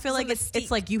I feel like It's a it's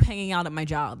like you hanging out at my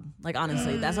job. Like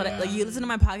honestly, that's what like you listen to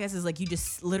my podcast is like you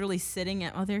just literally sitting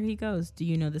at. Oh, there he goes. Do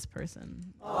you know this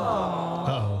person?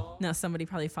 Uh-oh. No, somebody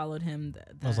probably followed him.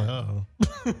 I was like, uh-oh.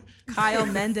 Kyle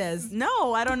Mendez.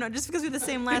 No, I don't know. Just because we're the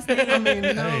same last name, I mean,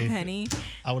 no, Hey. Penny.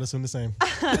 I would assume the same.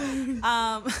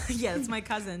 Yeah, it's my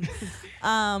cousin.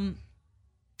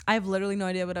 I have literally no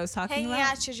idea what I was talking Hanging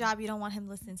about. at your job, you don't want him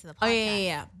listening to the podcast. Oh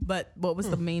yeah. But what was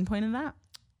the main point of that?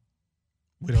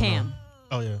 We don't Pam. know.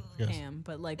 Oh yeah. Yes. Pam.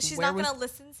 But like, She's where not was, gonna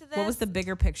listen to this. what was the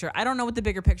bigger picture? I don't know what the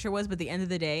bigger picture was, but at the end of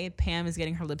the day, Pam is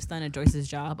getting her lips done at Joyce's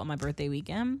job on my birthday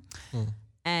weekend.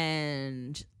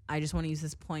 And I just want to use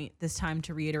this time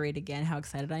to reiterate again how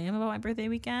excited I am about my birthday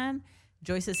weekend.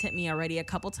 Joyce has hit me already a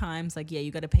couple times, like, yeah,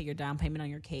 you got to pay your down payment on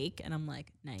your cake. And I'm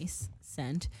like, nice,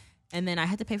 sent. And then I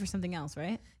had to pay for something else,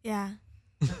 right? Yeah.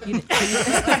 But you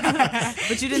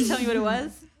didn't tell me what it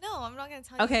was? No, I'm not gonna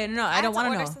tell you. Okay, no, I don't want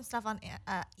to know. Order some stuff on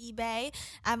eBay.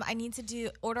 I need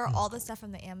to order all the stuff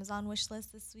from the Amazon wish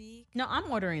list this week. No, I'm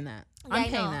ordering that. Yeah, I'm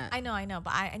paying that. I know,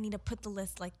 but I need to put the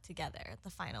list like together, the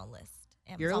final list.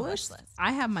 Amazon Your wish list?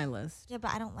 I have my list. Yeah,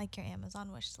 but I don't like your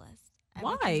Amazon wish list.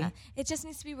 Why? It just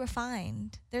needs to be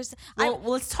refined. Well,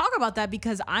 let's talk about that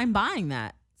because I'm buying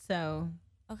that. So,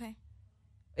 okay.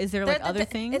 Is there like other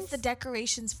things? It's the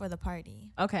decorations for the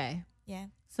party. Okay. Yeah.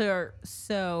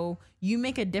 So you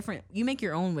make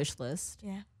your own wish list.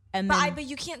 Yeah. And but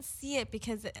you can't see it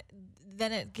because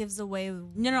then it gives away.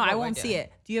 No, I won't see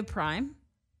it. Do you have Prime?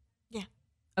 Yeah.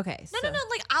 Okay. No.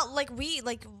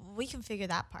 We can figure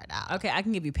that part out. Okay, I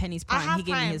can give you Penny's Prime. He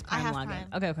gave me his Prime I have login.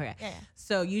 Prime. Okay. Yeah.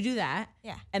 So you do that.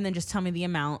 Yeah. And then just tell me the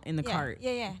amount in the cart.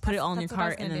 Yeah. Put it all in your That's what I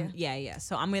was cart and gonna then do. yeah.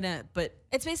 So I'm gonna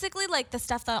It's basically like the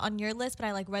stuff that on your list, but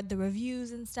I like read the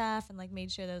reviews and stuff and like made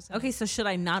sure those. Okay, so should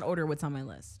I not order what's on my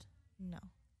list? No.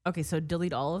 Okay, so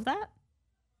delete all of that?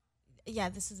 Yeah,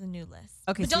 this is a new list.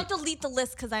 Okay, but so don't delete the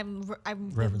list because I'm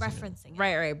referencing it.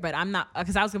 Right. But I'm not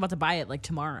because I was about to buy it like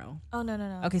tomorrow. Oh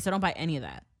no. Okay, so don't buy any of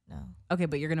that. No. Okay,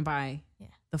 but you're gonna buy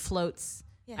the floats.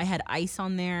 Yeah. I had ice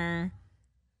on there.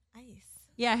 Ice.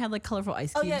 Yeah, I had like colorful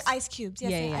ice cubes. Oh yeah, ice cubes.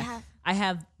 Yes, yeah. I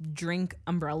have drink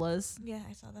umbrellas. Yeah,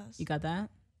 I saw those. You got that?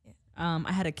 Yeah.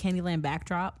 I had a Candyland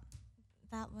backdrop.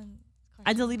 That one.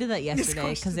 I deleted that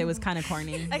yesterday because it was kind of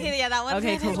corny. Okay, yeah, that one.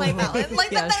 Okay, cool. Like that one.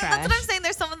 Like Yeah, it was that's what trash. I'm saying.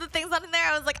 There's some of the things on in there.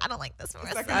 I was like, I don't like this one.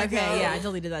 Okay, yeah, I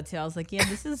deleted that too. I was like, yeah,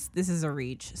 this is a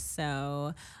reach.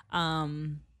 So,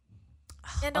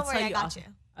 yeah, don't worry, I got you.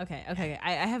 Okay.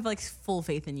 I have like full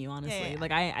faith in you, honestly. Yeah.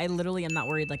 Like I literally am not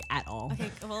worried like at all.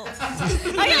 Okay, well.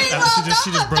 She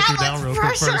just broke you down real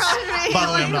quick first. By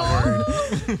the way, I'm not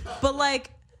worried.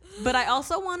 But I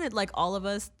also wanted like all of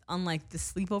us on like the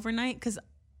sleepover night because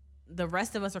the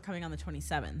rest of us are coming on the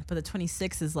 27th, but the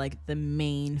 26th is like the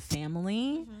main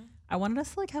family. Mm-hmm. I wanted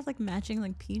us to like have like matching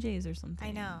like PJs or something.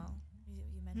 I know.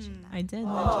 You mentioned that. I did mention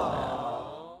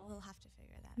that. We'll have to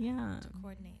figure that Yeah. out to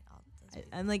coordinate all those.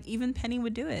 And like even Penny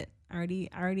would do it. I already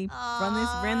ran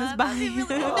this by. Really, no,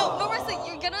 but Marissa,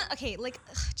 you're gonna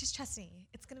just trust me.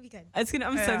 It's gonna be good. I'm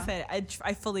so excited.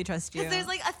 I fully trust you. Because there's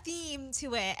like a theme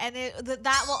to it, and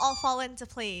that will all fall into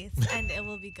place, and it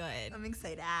will be good. I'm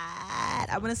excited.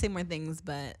 I want to say more things,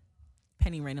 but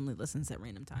Penny randomly listens at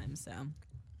random times. So.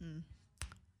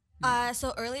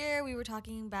 So earlier we were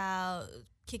talking about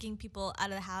kicking people out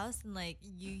of the house and like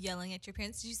you yelling at your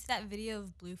parents. Did you see that video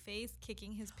of Blueface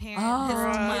kicking his parents? Oh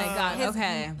my God. His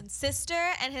Okay. sister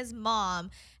and his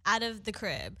mom out of the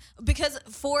crib because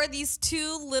for these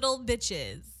two little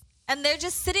bitches, and they're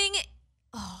just sitting.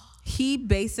 He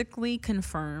basically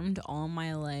confirmed all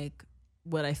my like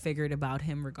what I figured about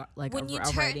him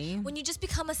already. When you just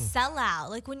become a sellout,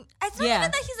 like when it's not even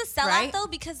that he's a sellout right? though,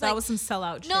 because that like was some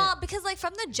sellout shit. No, because like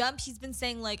from the jump, he's been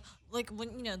saying like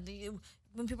when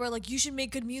when people are like, you should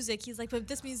make good music, he's like, but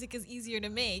this music is easier to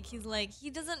make. He's like,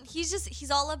 he's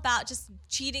all about just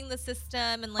cheating the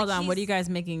system and like. Hold on, what are you guys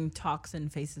making talks and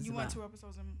faces You about? want 2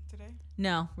 episodes today?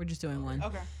 No, we're just doing one.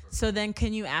 Okay. So then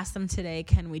can you ask them today,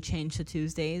 can we change to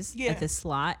Tuesdays Yeah. at this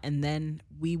slot? And then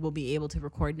we will be able to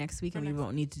record next week and we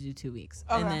won't need to do 2 weeks.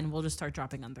 Okay. And then we'll just start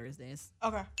dropping on Thursdays.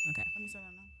 Okay. Okay. Let me say that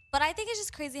now. But I think it's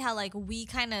just crazy how like we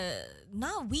kind of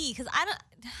because I'm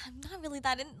not really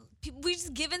that in. We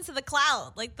just give into the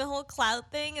clout, like the whole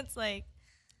clout thing. It's like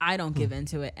I don't give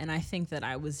into it, and I think that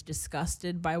I was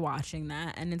disgusted by watching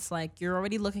that. And it's like you're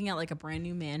already looking at like a brand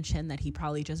new mansion that he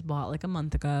probably just bought like a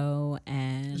month ago,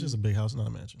 and It's just a big house, not a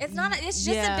mansion. it's not. It's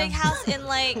just a big house in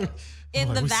like in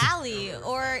Like, the we see- valley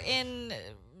or in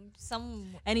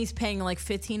some. and he's paying like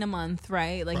 $15 a month,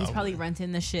 right? Like he's probably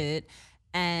renting the shit,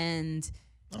 and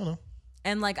I don't know.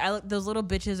 And like those little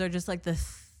bitches are just like the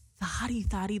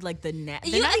thotty, like the net.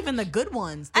 They're not even the good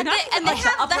ones. They're not even they like the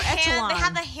have upper the hand. echelon. They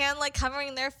have the hand like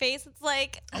covering their face. It's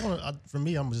like For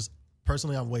me, I'm just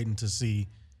personally, I'm waiting to see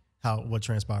what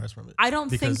transpires from it. I don't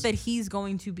think Because that he's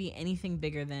going to be anything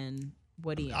bigger than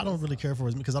what he is. I don't really care for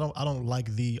his because I don't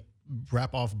like the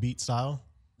rap off beat style.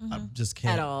 I just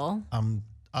can't At all.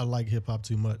 I like hip hop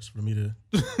too much for me to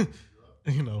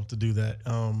to do that.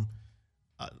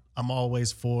 I'm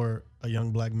always for a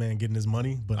young black man getting his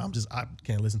money, but I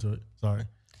can't listen to it. Sorry.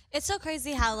 It's so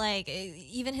crazy how like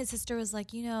even his sister was like,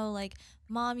 like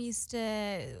mom used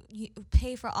to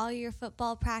pay for all your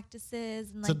football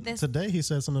practices and like this. Today he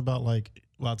said something about like,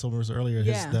 well, I told Marissa earlier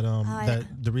that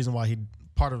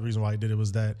part of the reason why he did it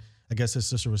was that I guess his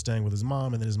sister was staying with his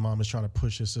mom, and then his mom is trying to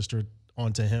push his sister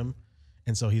onto him,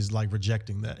 and so he's like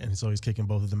rejecting that, and so he's kicking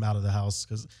both of them out of the house.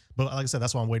 But like I said,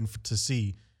 that's why I'm waiting to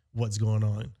see what's going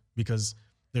on, because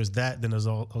there's that, then there's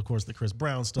of course the Chris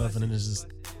Brown stuff, and then there's just.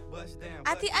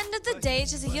 At the end of the day,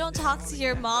 it's just you don't talk to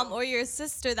your mom or your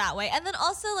sister that way. And then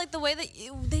also like the way that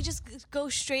they just go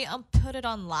straight and put it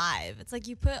on live. It's like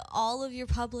you put all of your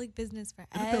public business for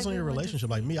everyone. It depends on your relationship.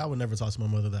 Like me, I would never talk to my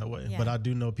mother that way. Yeah. But I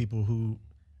do know people who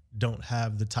don't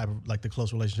have the type of like the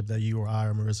close relationship that you or I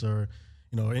or Marissa or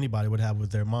or anybody would have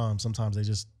with their mom. Sometimes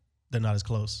they're not as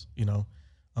close,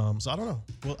 So I don't know.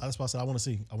 Well, that's why I said I want to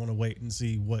see. I want to wait and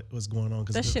see what was going on.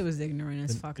 That shit was ignorant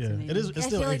as fuck to me. It is. It's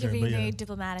still I feel like you're ignorant, being very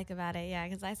diplomatic about it. Yeah,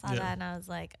 because I saw that and I was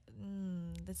like,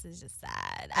 this is just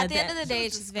sad. At the end of the day,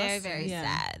 it's just very, very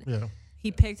sad. Yeah.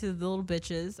 He picked his little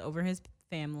bitches over his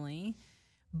family,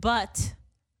 but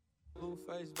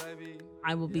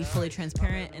I will be fully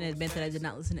transparent and admit that I did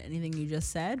not listen to anything you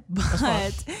just said,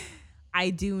 but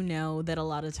I do know that a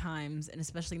lot of times, and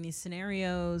especially in these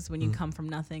scenarios, when you come from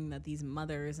nothing, that these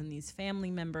mothers and these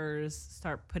family members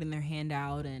start putting their hand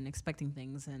out and expecting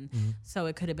things. And so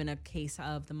it could have been a case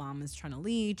of the mom is trying to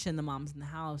leech and the mom's in the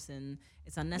house and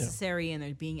it's unnecessary and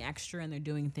they're being extra and they're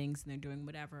doing things and they're doing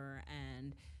whatever.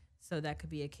 And so that could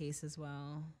be a case as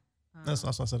well. That's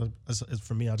what I said.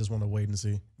 For me, I just want to wait and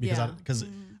see because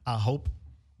I hope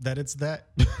that it's that,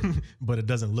 but it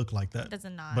doesn't look like that. It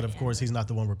doesn't not. But of course, he's not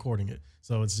the one recording it,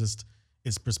 so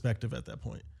it's perspective at that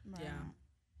point. Right.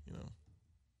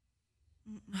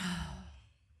 Yeah.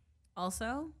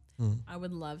 Also, I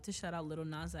would love to shout out Lil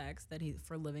Nas X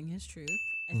for living his truth.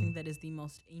 I think that is the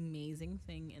most amazing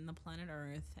thing in the planet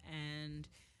Earth. And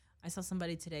I saw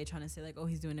somebody today trying to say like, oh,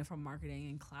 he's doing it for marketing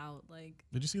and clout. Like,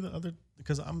 did you see the other?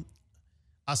 Because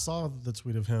I saw the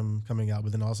tweet of him coming out,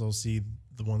 but then also see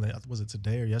the one that was it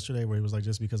today or yesterday where he was like,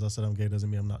 just because I said I'm gay doesn't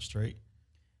mean I'm not straight.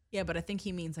 Yeah, but I think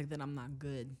he means like that I'm not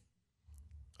good.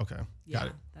 Okay, yeah, got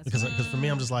it. Because for me,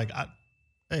 I'm just like,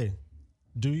 hey,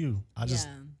 do you? I just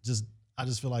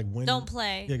feel like when don't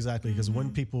play. Yeah, exactly. Because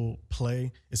when people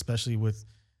play, especially with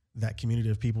that community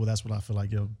of people, that's what I feel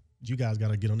like. You guys got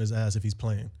to get on his ass if he's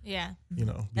playing. Yeah,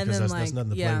 because that's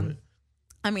nothing to play with.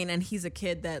 I mean, and he's a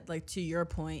kid that, like, to your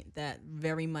point, that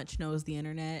very much knows the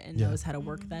internet and knows how to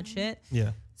work that shit.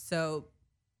 Yeah. So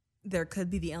there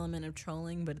could be the element of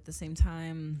trolling, but at the same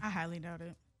time, I highly doubt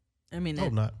it. I mean,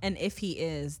 hope not. And if he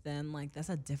is, then like that's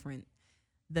a different.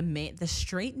 The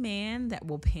straight man that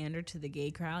will pander to the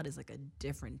gay crowd is like a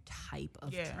different type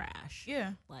of trash.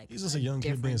 Yeah, like he's just a young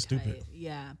kid being stupid.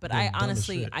 Yeah, but I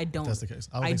honestly, I don't. That's the case.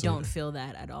 I don't feel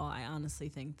that at all. I honestly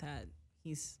think that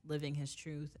he's living his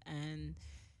truth, and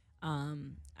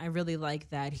I really like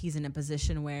that he's in a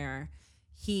position where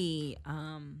he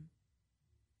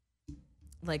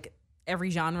like every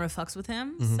genre fucks with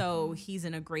him. So he's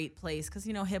in a great place because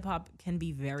hip hop can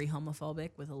be very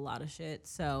homophobic with a lot of shit.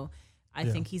 So I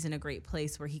think he's in a great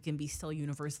place where he can be still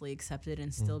universally accepted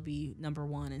and still be number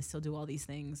one and still do all these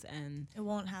things, and it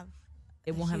won't have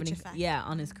any effect.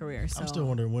 On his career. So I'm still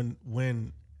wondering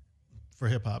when for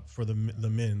hip hop, for the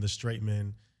men, the straight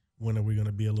men, when are we going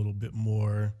to be a little bit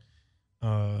more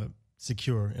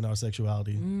secure in our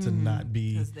sexuality to not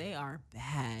be, because they are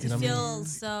bad.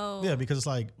 Yeah, because it's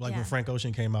like when Frank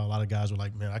Ocean came out, a lot of guys were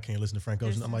like, man, I can't listen to Frank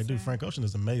Ocean. I'm like, dude, Frank Ocean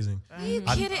is amazing. Are you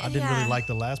kidding? I didn't really like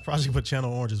the last project, but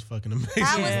Channel Orange is fucking amazing.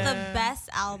 That was the best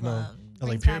album. No.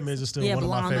 Like Pyramids is still one of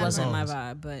my favorite wasn't songs. my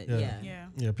vibe, but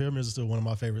yeah, Pyramids is still one of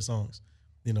my favorite songs.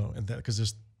 And that because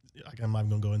just I'm not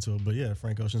even gonna go into it, but yeah,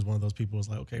 Frank Ocean is one of those people. It's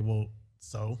like, okay, well,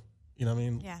 so. You know what I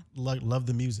mean? Yeah. Love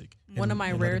the music. One of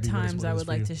my rare times I would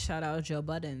like to shout out Joe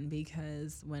Budden,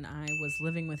 because when I was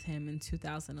living with him in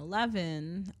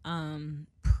 2011,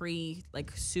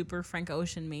 super Frank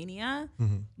Ocean mania,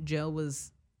 Joe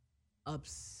was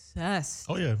obsessed.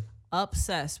 Oh yeah.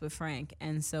 Obsessed with Frank,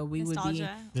 and so we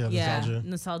Nostalgia. would be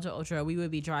Nostalgia Ultra. We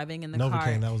would be driving in the car.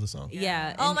 Novocaine, that was the song.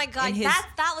 Yeah. Oh my God,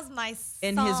 that was my song.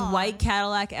 In his white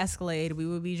Cadillac Escalade, we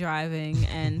would be driving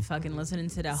and fucking listening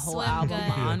to the whole album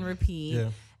on repeat. Yeah.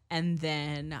 And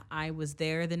then I was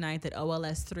there the night that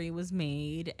OLS 3 was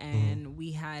made, and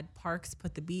we had Parks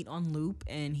put the beat on loop,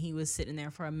 and he was sitting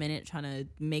there for a minute trying to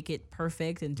make it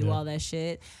perfect and do all that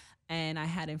shit. And I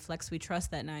had in Flex We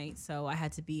Trust that night, so I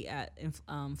had to be at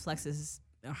Flex's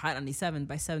Hot 97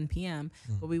 by 7 p.m.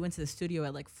 But we went to the studio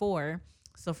at like 4.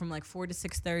 So from like 4 to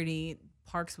 6:30,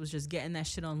 Parks was just getting that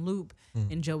shit on loop,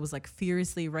 and Joe was like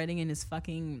furiously writing in his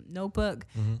fucking notebook.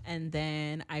 And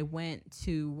then I went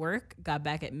to work, got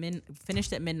back at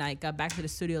finished at midnight, got back to the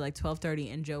studio like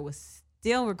 12:30, and Joe was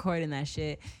still recording that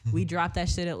shit. We dropped that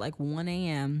shit at like 1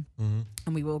 a.m.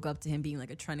 And we woke up to him being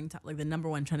like a trending top, like the number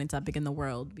one trending topic in the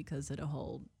world because of the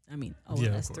whole. I mean,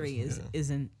 OS3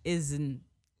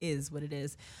 is what it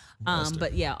is.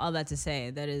 But yeah, all that to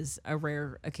say, that is a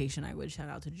rare occasion I would shout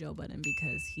out to Joe Budden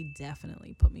because he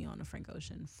definitely put me on to Frank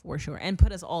Ocean for sure, and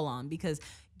put us all on because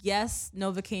yes,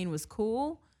 Novocaine was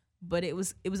cool, but it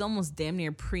was almost damn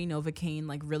near pre-Novocaine,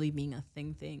 like really being a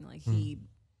thing. Like he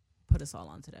put us all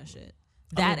onto that shit.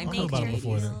 That I knew about him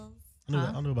before then.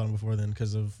 I knew about him before then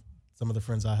because of some of the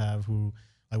friends I have who,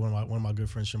 like one of my good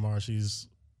friends, Shamar. She's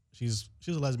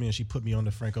a lesbian. She put me on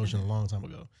to Frank Ocean a long time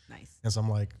ago. Nice. And so I'm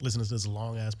like, listening to this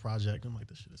long ass project. I'm like,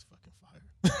 this shit is fucking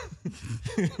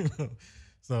fire.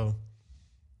 So,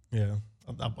 yeah,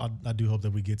 I do hope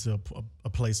that we get to a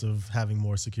place of having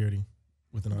more security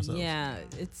within ourselves. Yeah,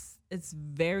 it's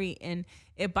very, and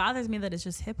it bothers me that it's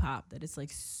just hip hop, that it's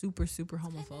like super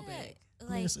homophobic. I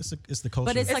mean, it's the culture,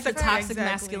 but it's like the toxic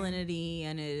masculinity,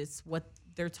 and it's what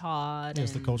they're taught. Yeah,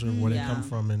 it's the culture of where they come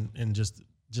from, and just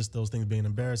those things being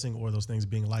embarrassing or those things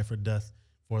being life or death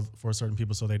for certain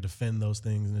people, so they defend those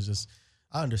things. And it's just,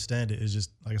 I understand it. It's just,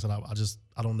 like I said, I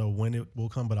don't know when it will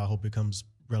come, but I hope it comes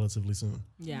relatively soon.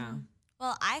 Yeah.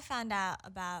 Well, I found out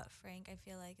about Frank, I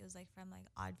feel like it was like from like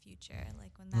Odd Future,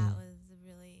 like when that was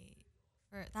really,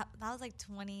 that was like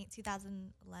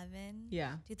 2011,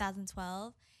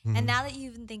 2012. And now that you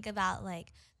even think about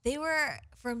like, they were,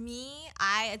 for me,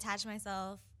 I attached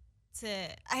myself to,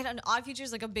 I don't know, Odd Future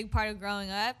is like a big part of growing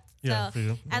up. Yeah, for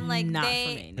you. And like not for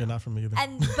me. Yeah, not for me either.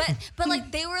 And but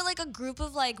like they were like a group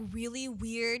of like really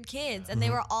weird kids, and they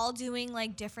were all doing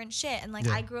like different shit. And like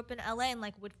I grew up in LA and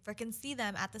like would freaking see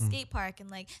them at the skate park,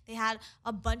 and like they had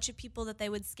a bunch of people that they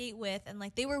would skate with, and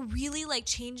like they were really like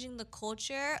changing the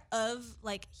culture of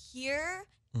like here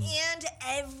and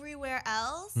everywhere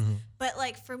else. But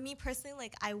like for me personally,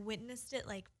 like I witnessed it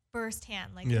like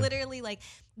firsthand, like literally like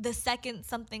the second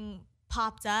something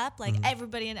popped up, like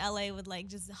everybody in LA would like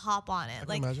just hop on it.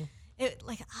 Like imagine. It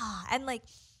like and like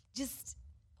just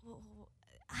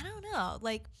I don't know,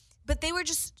 like, but they were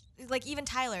just like, even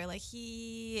Tyler, like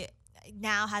he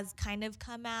now has kind of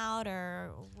come out,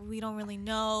 or we don't really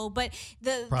know, but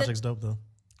the project's dope though.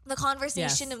 The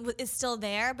conversation is still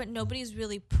there, but nobody's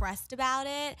really pressed about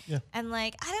it. Yeah. And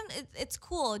like, it's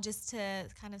cool just to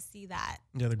kind of see that.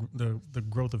 Yeah, the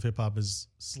growth of hip hop is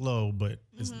slow, but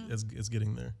it's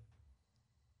getting there.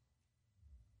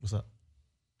 What's up?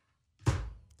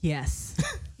 Yes.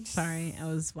 Sorry, I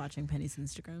was watching Penny's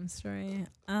Instagram story.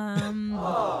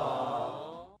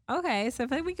 Okay, so I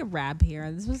feel like we could wrap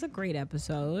here. This was a great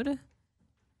episode.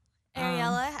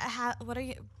 Ariella, what are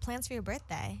your plans for your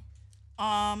birthday?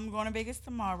 I'm going to Vegas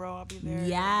tomorrow. I'll be there.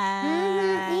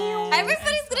 Yeah.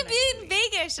 Everybody's going to be in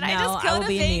Vegas. Should I just go to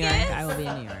Vegas? I will be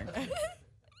in New York.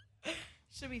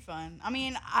 Should be fun. I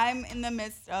mean, I'm in the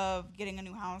midst of getting a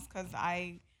new house because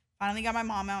I finally got my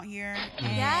mom out here.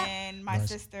 And my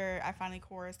sister, I finally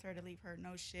coerced her to leave her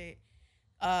no shit.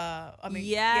 I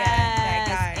mean,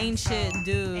 that guy. Ain't shit,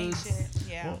 dude. Ain't shit,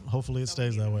 yeah. Well, hopefully it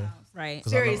stays that way. Right.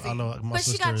 Seriously. I know my but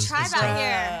sister she got tribe out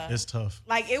here. It's tough.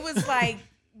 Like, it was like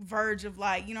verge of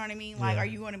like, you know what I mean? Like, are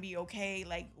you going to be okay?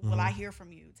 Like, will I hear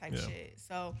from you type shit?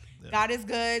 So God is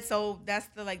good. So that's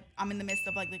the, like, I'm in the midst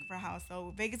of like looking for a house.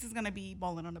 So Vegas is going to be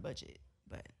bowling on the budget,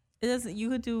 but it doesn't, you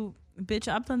could do, bitch,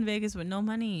 I've done Vegas with no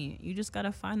money. You just got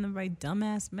to find the right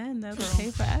dumbass men that will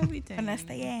pay for everything. Unless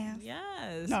they ass.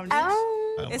 Yes. No,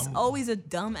 it's always a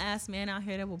dumbass man out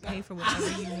here that will pay for whatever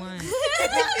you want.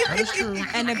 That is true.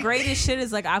 And the greatest shit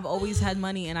is like, I've always had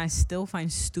money and I still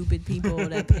find stupid people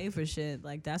that pay for shit.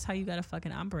 Like, that's how you got to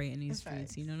fucking operate in these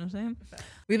streets. You know what I'm saying?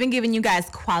 We've been giving you guys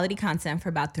quality content for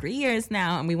about 3 years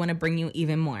now, and we want to bring you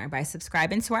even more. By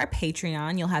subscribing to our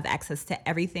Patreon, you'll have access to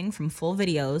everything from full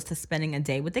videos to spending a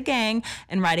day with the gang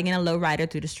and riding in a lowrider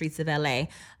through the streets of LA.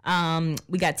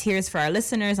 We got tiers for our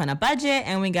listeners on a budget,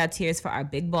 and we got tiers for our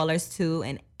big ballers too,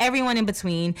 and everyone in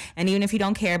between. And even if you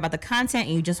don't care about the content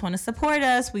and you just want to support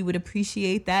us, we would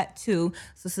appreciate that too.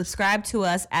 So subscribe to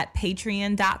us at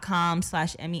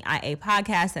patreon.com/MEIA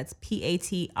podcast. That's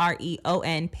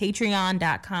PATREON,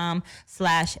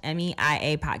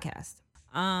 patreon.com/MEIA podcast.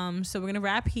 So we're gonna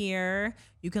wrap here.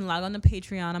 You can log on to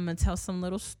Patreon. I'm gonna tell some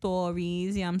little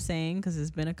stories, you know what I'm saying? Because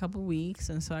it's been a couple weeks,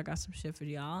 and so I got some shit for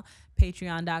y'all.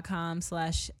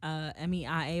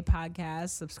 Patreon.com/MEIA podcast.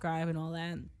 Subscribe and all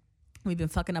that. We've been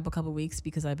fucking up a couple weeks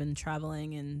because I've been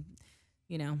traveling and,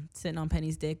 you know, sitting on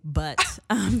Penny's dick, but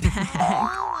I'm back.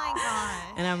 Oh my God.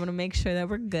 And I'm gonna make sure that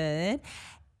we're good.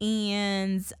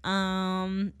 And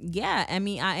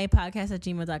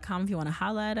MEIApodcast@gmail.com if you want to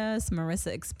holla at us. Marissa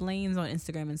Explains on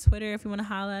Instagram and Twitter if you want to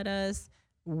holla at us.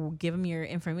 Give them your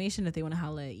information if they want to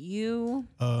holla at you.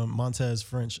 Montez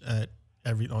French on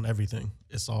everything.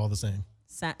 It's all the same.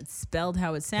 Spelled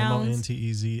how it sounds.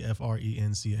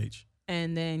 MONTEZFRENCH.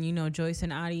 And then Joyce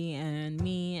and Adi and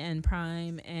me and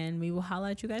Prime, and we will holla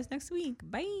at you guys next week.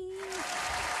 Bye.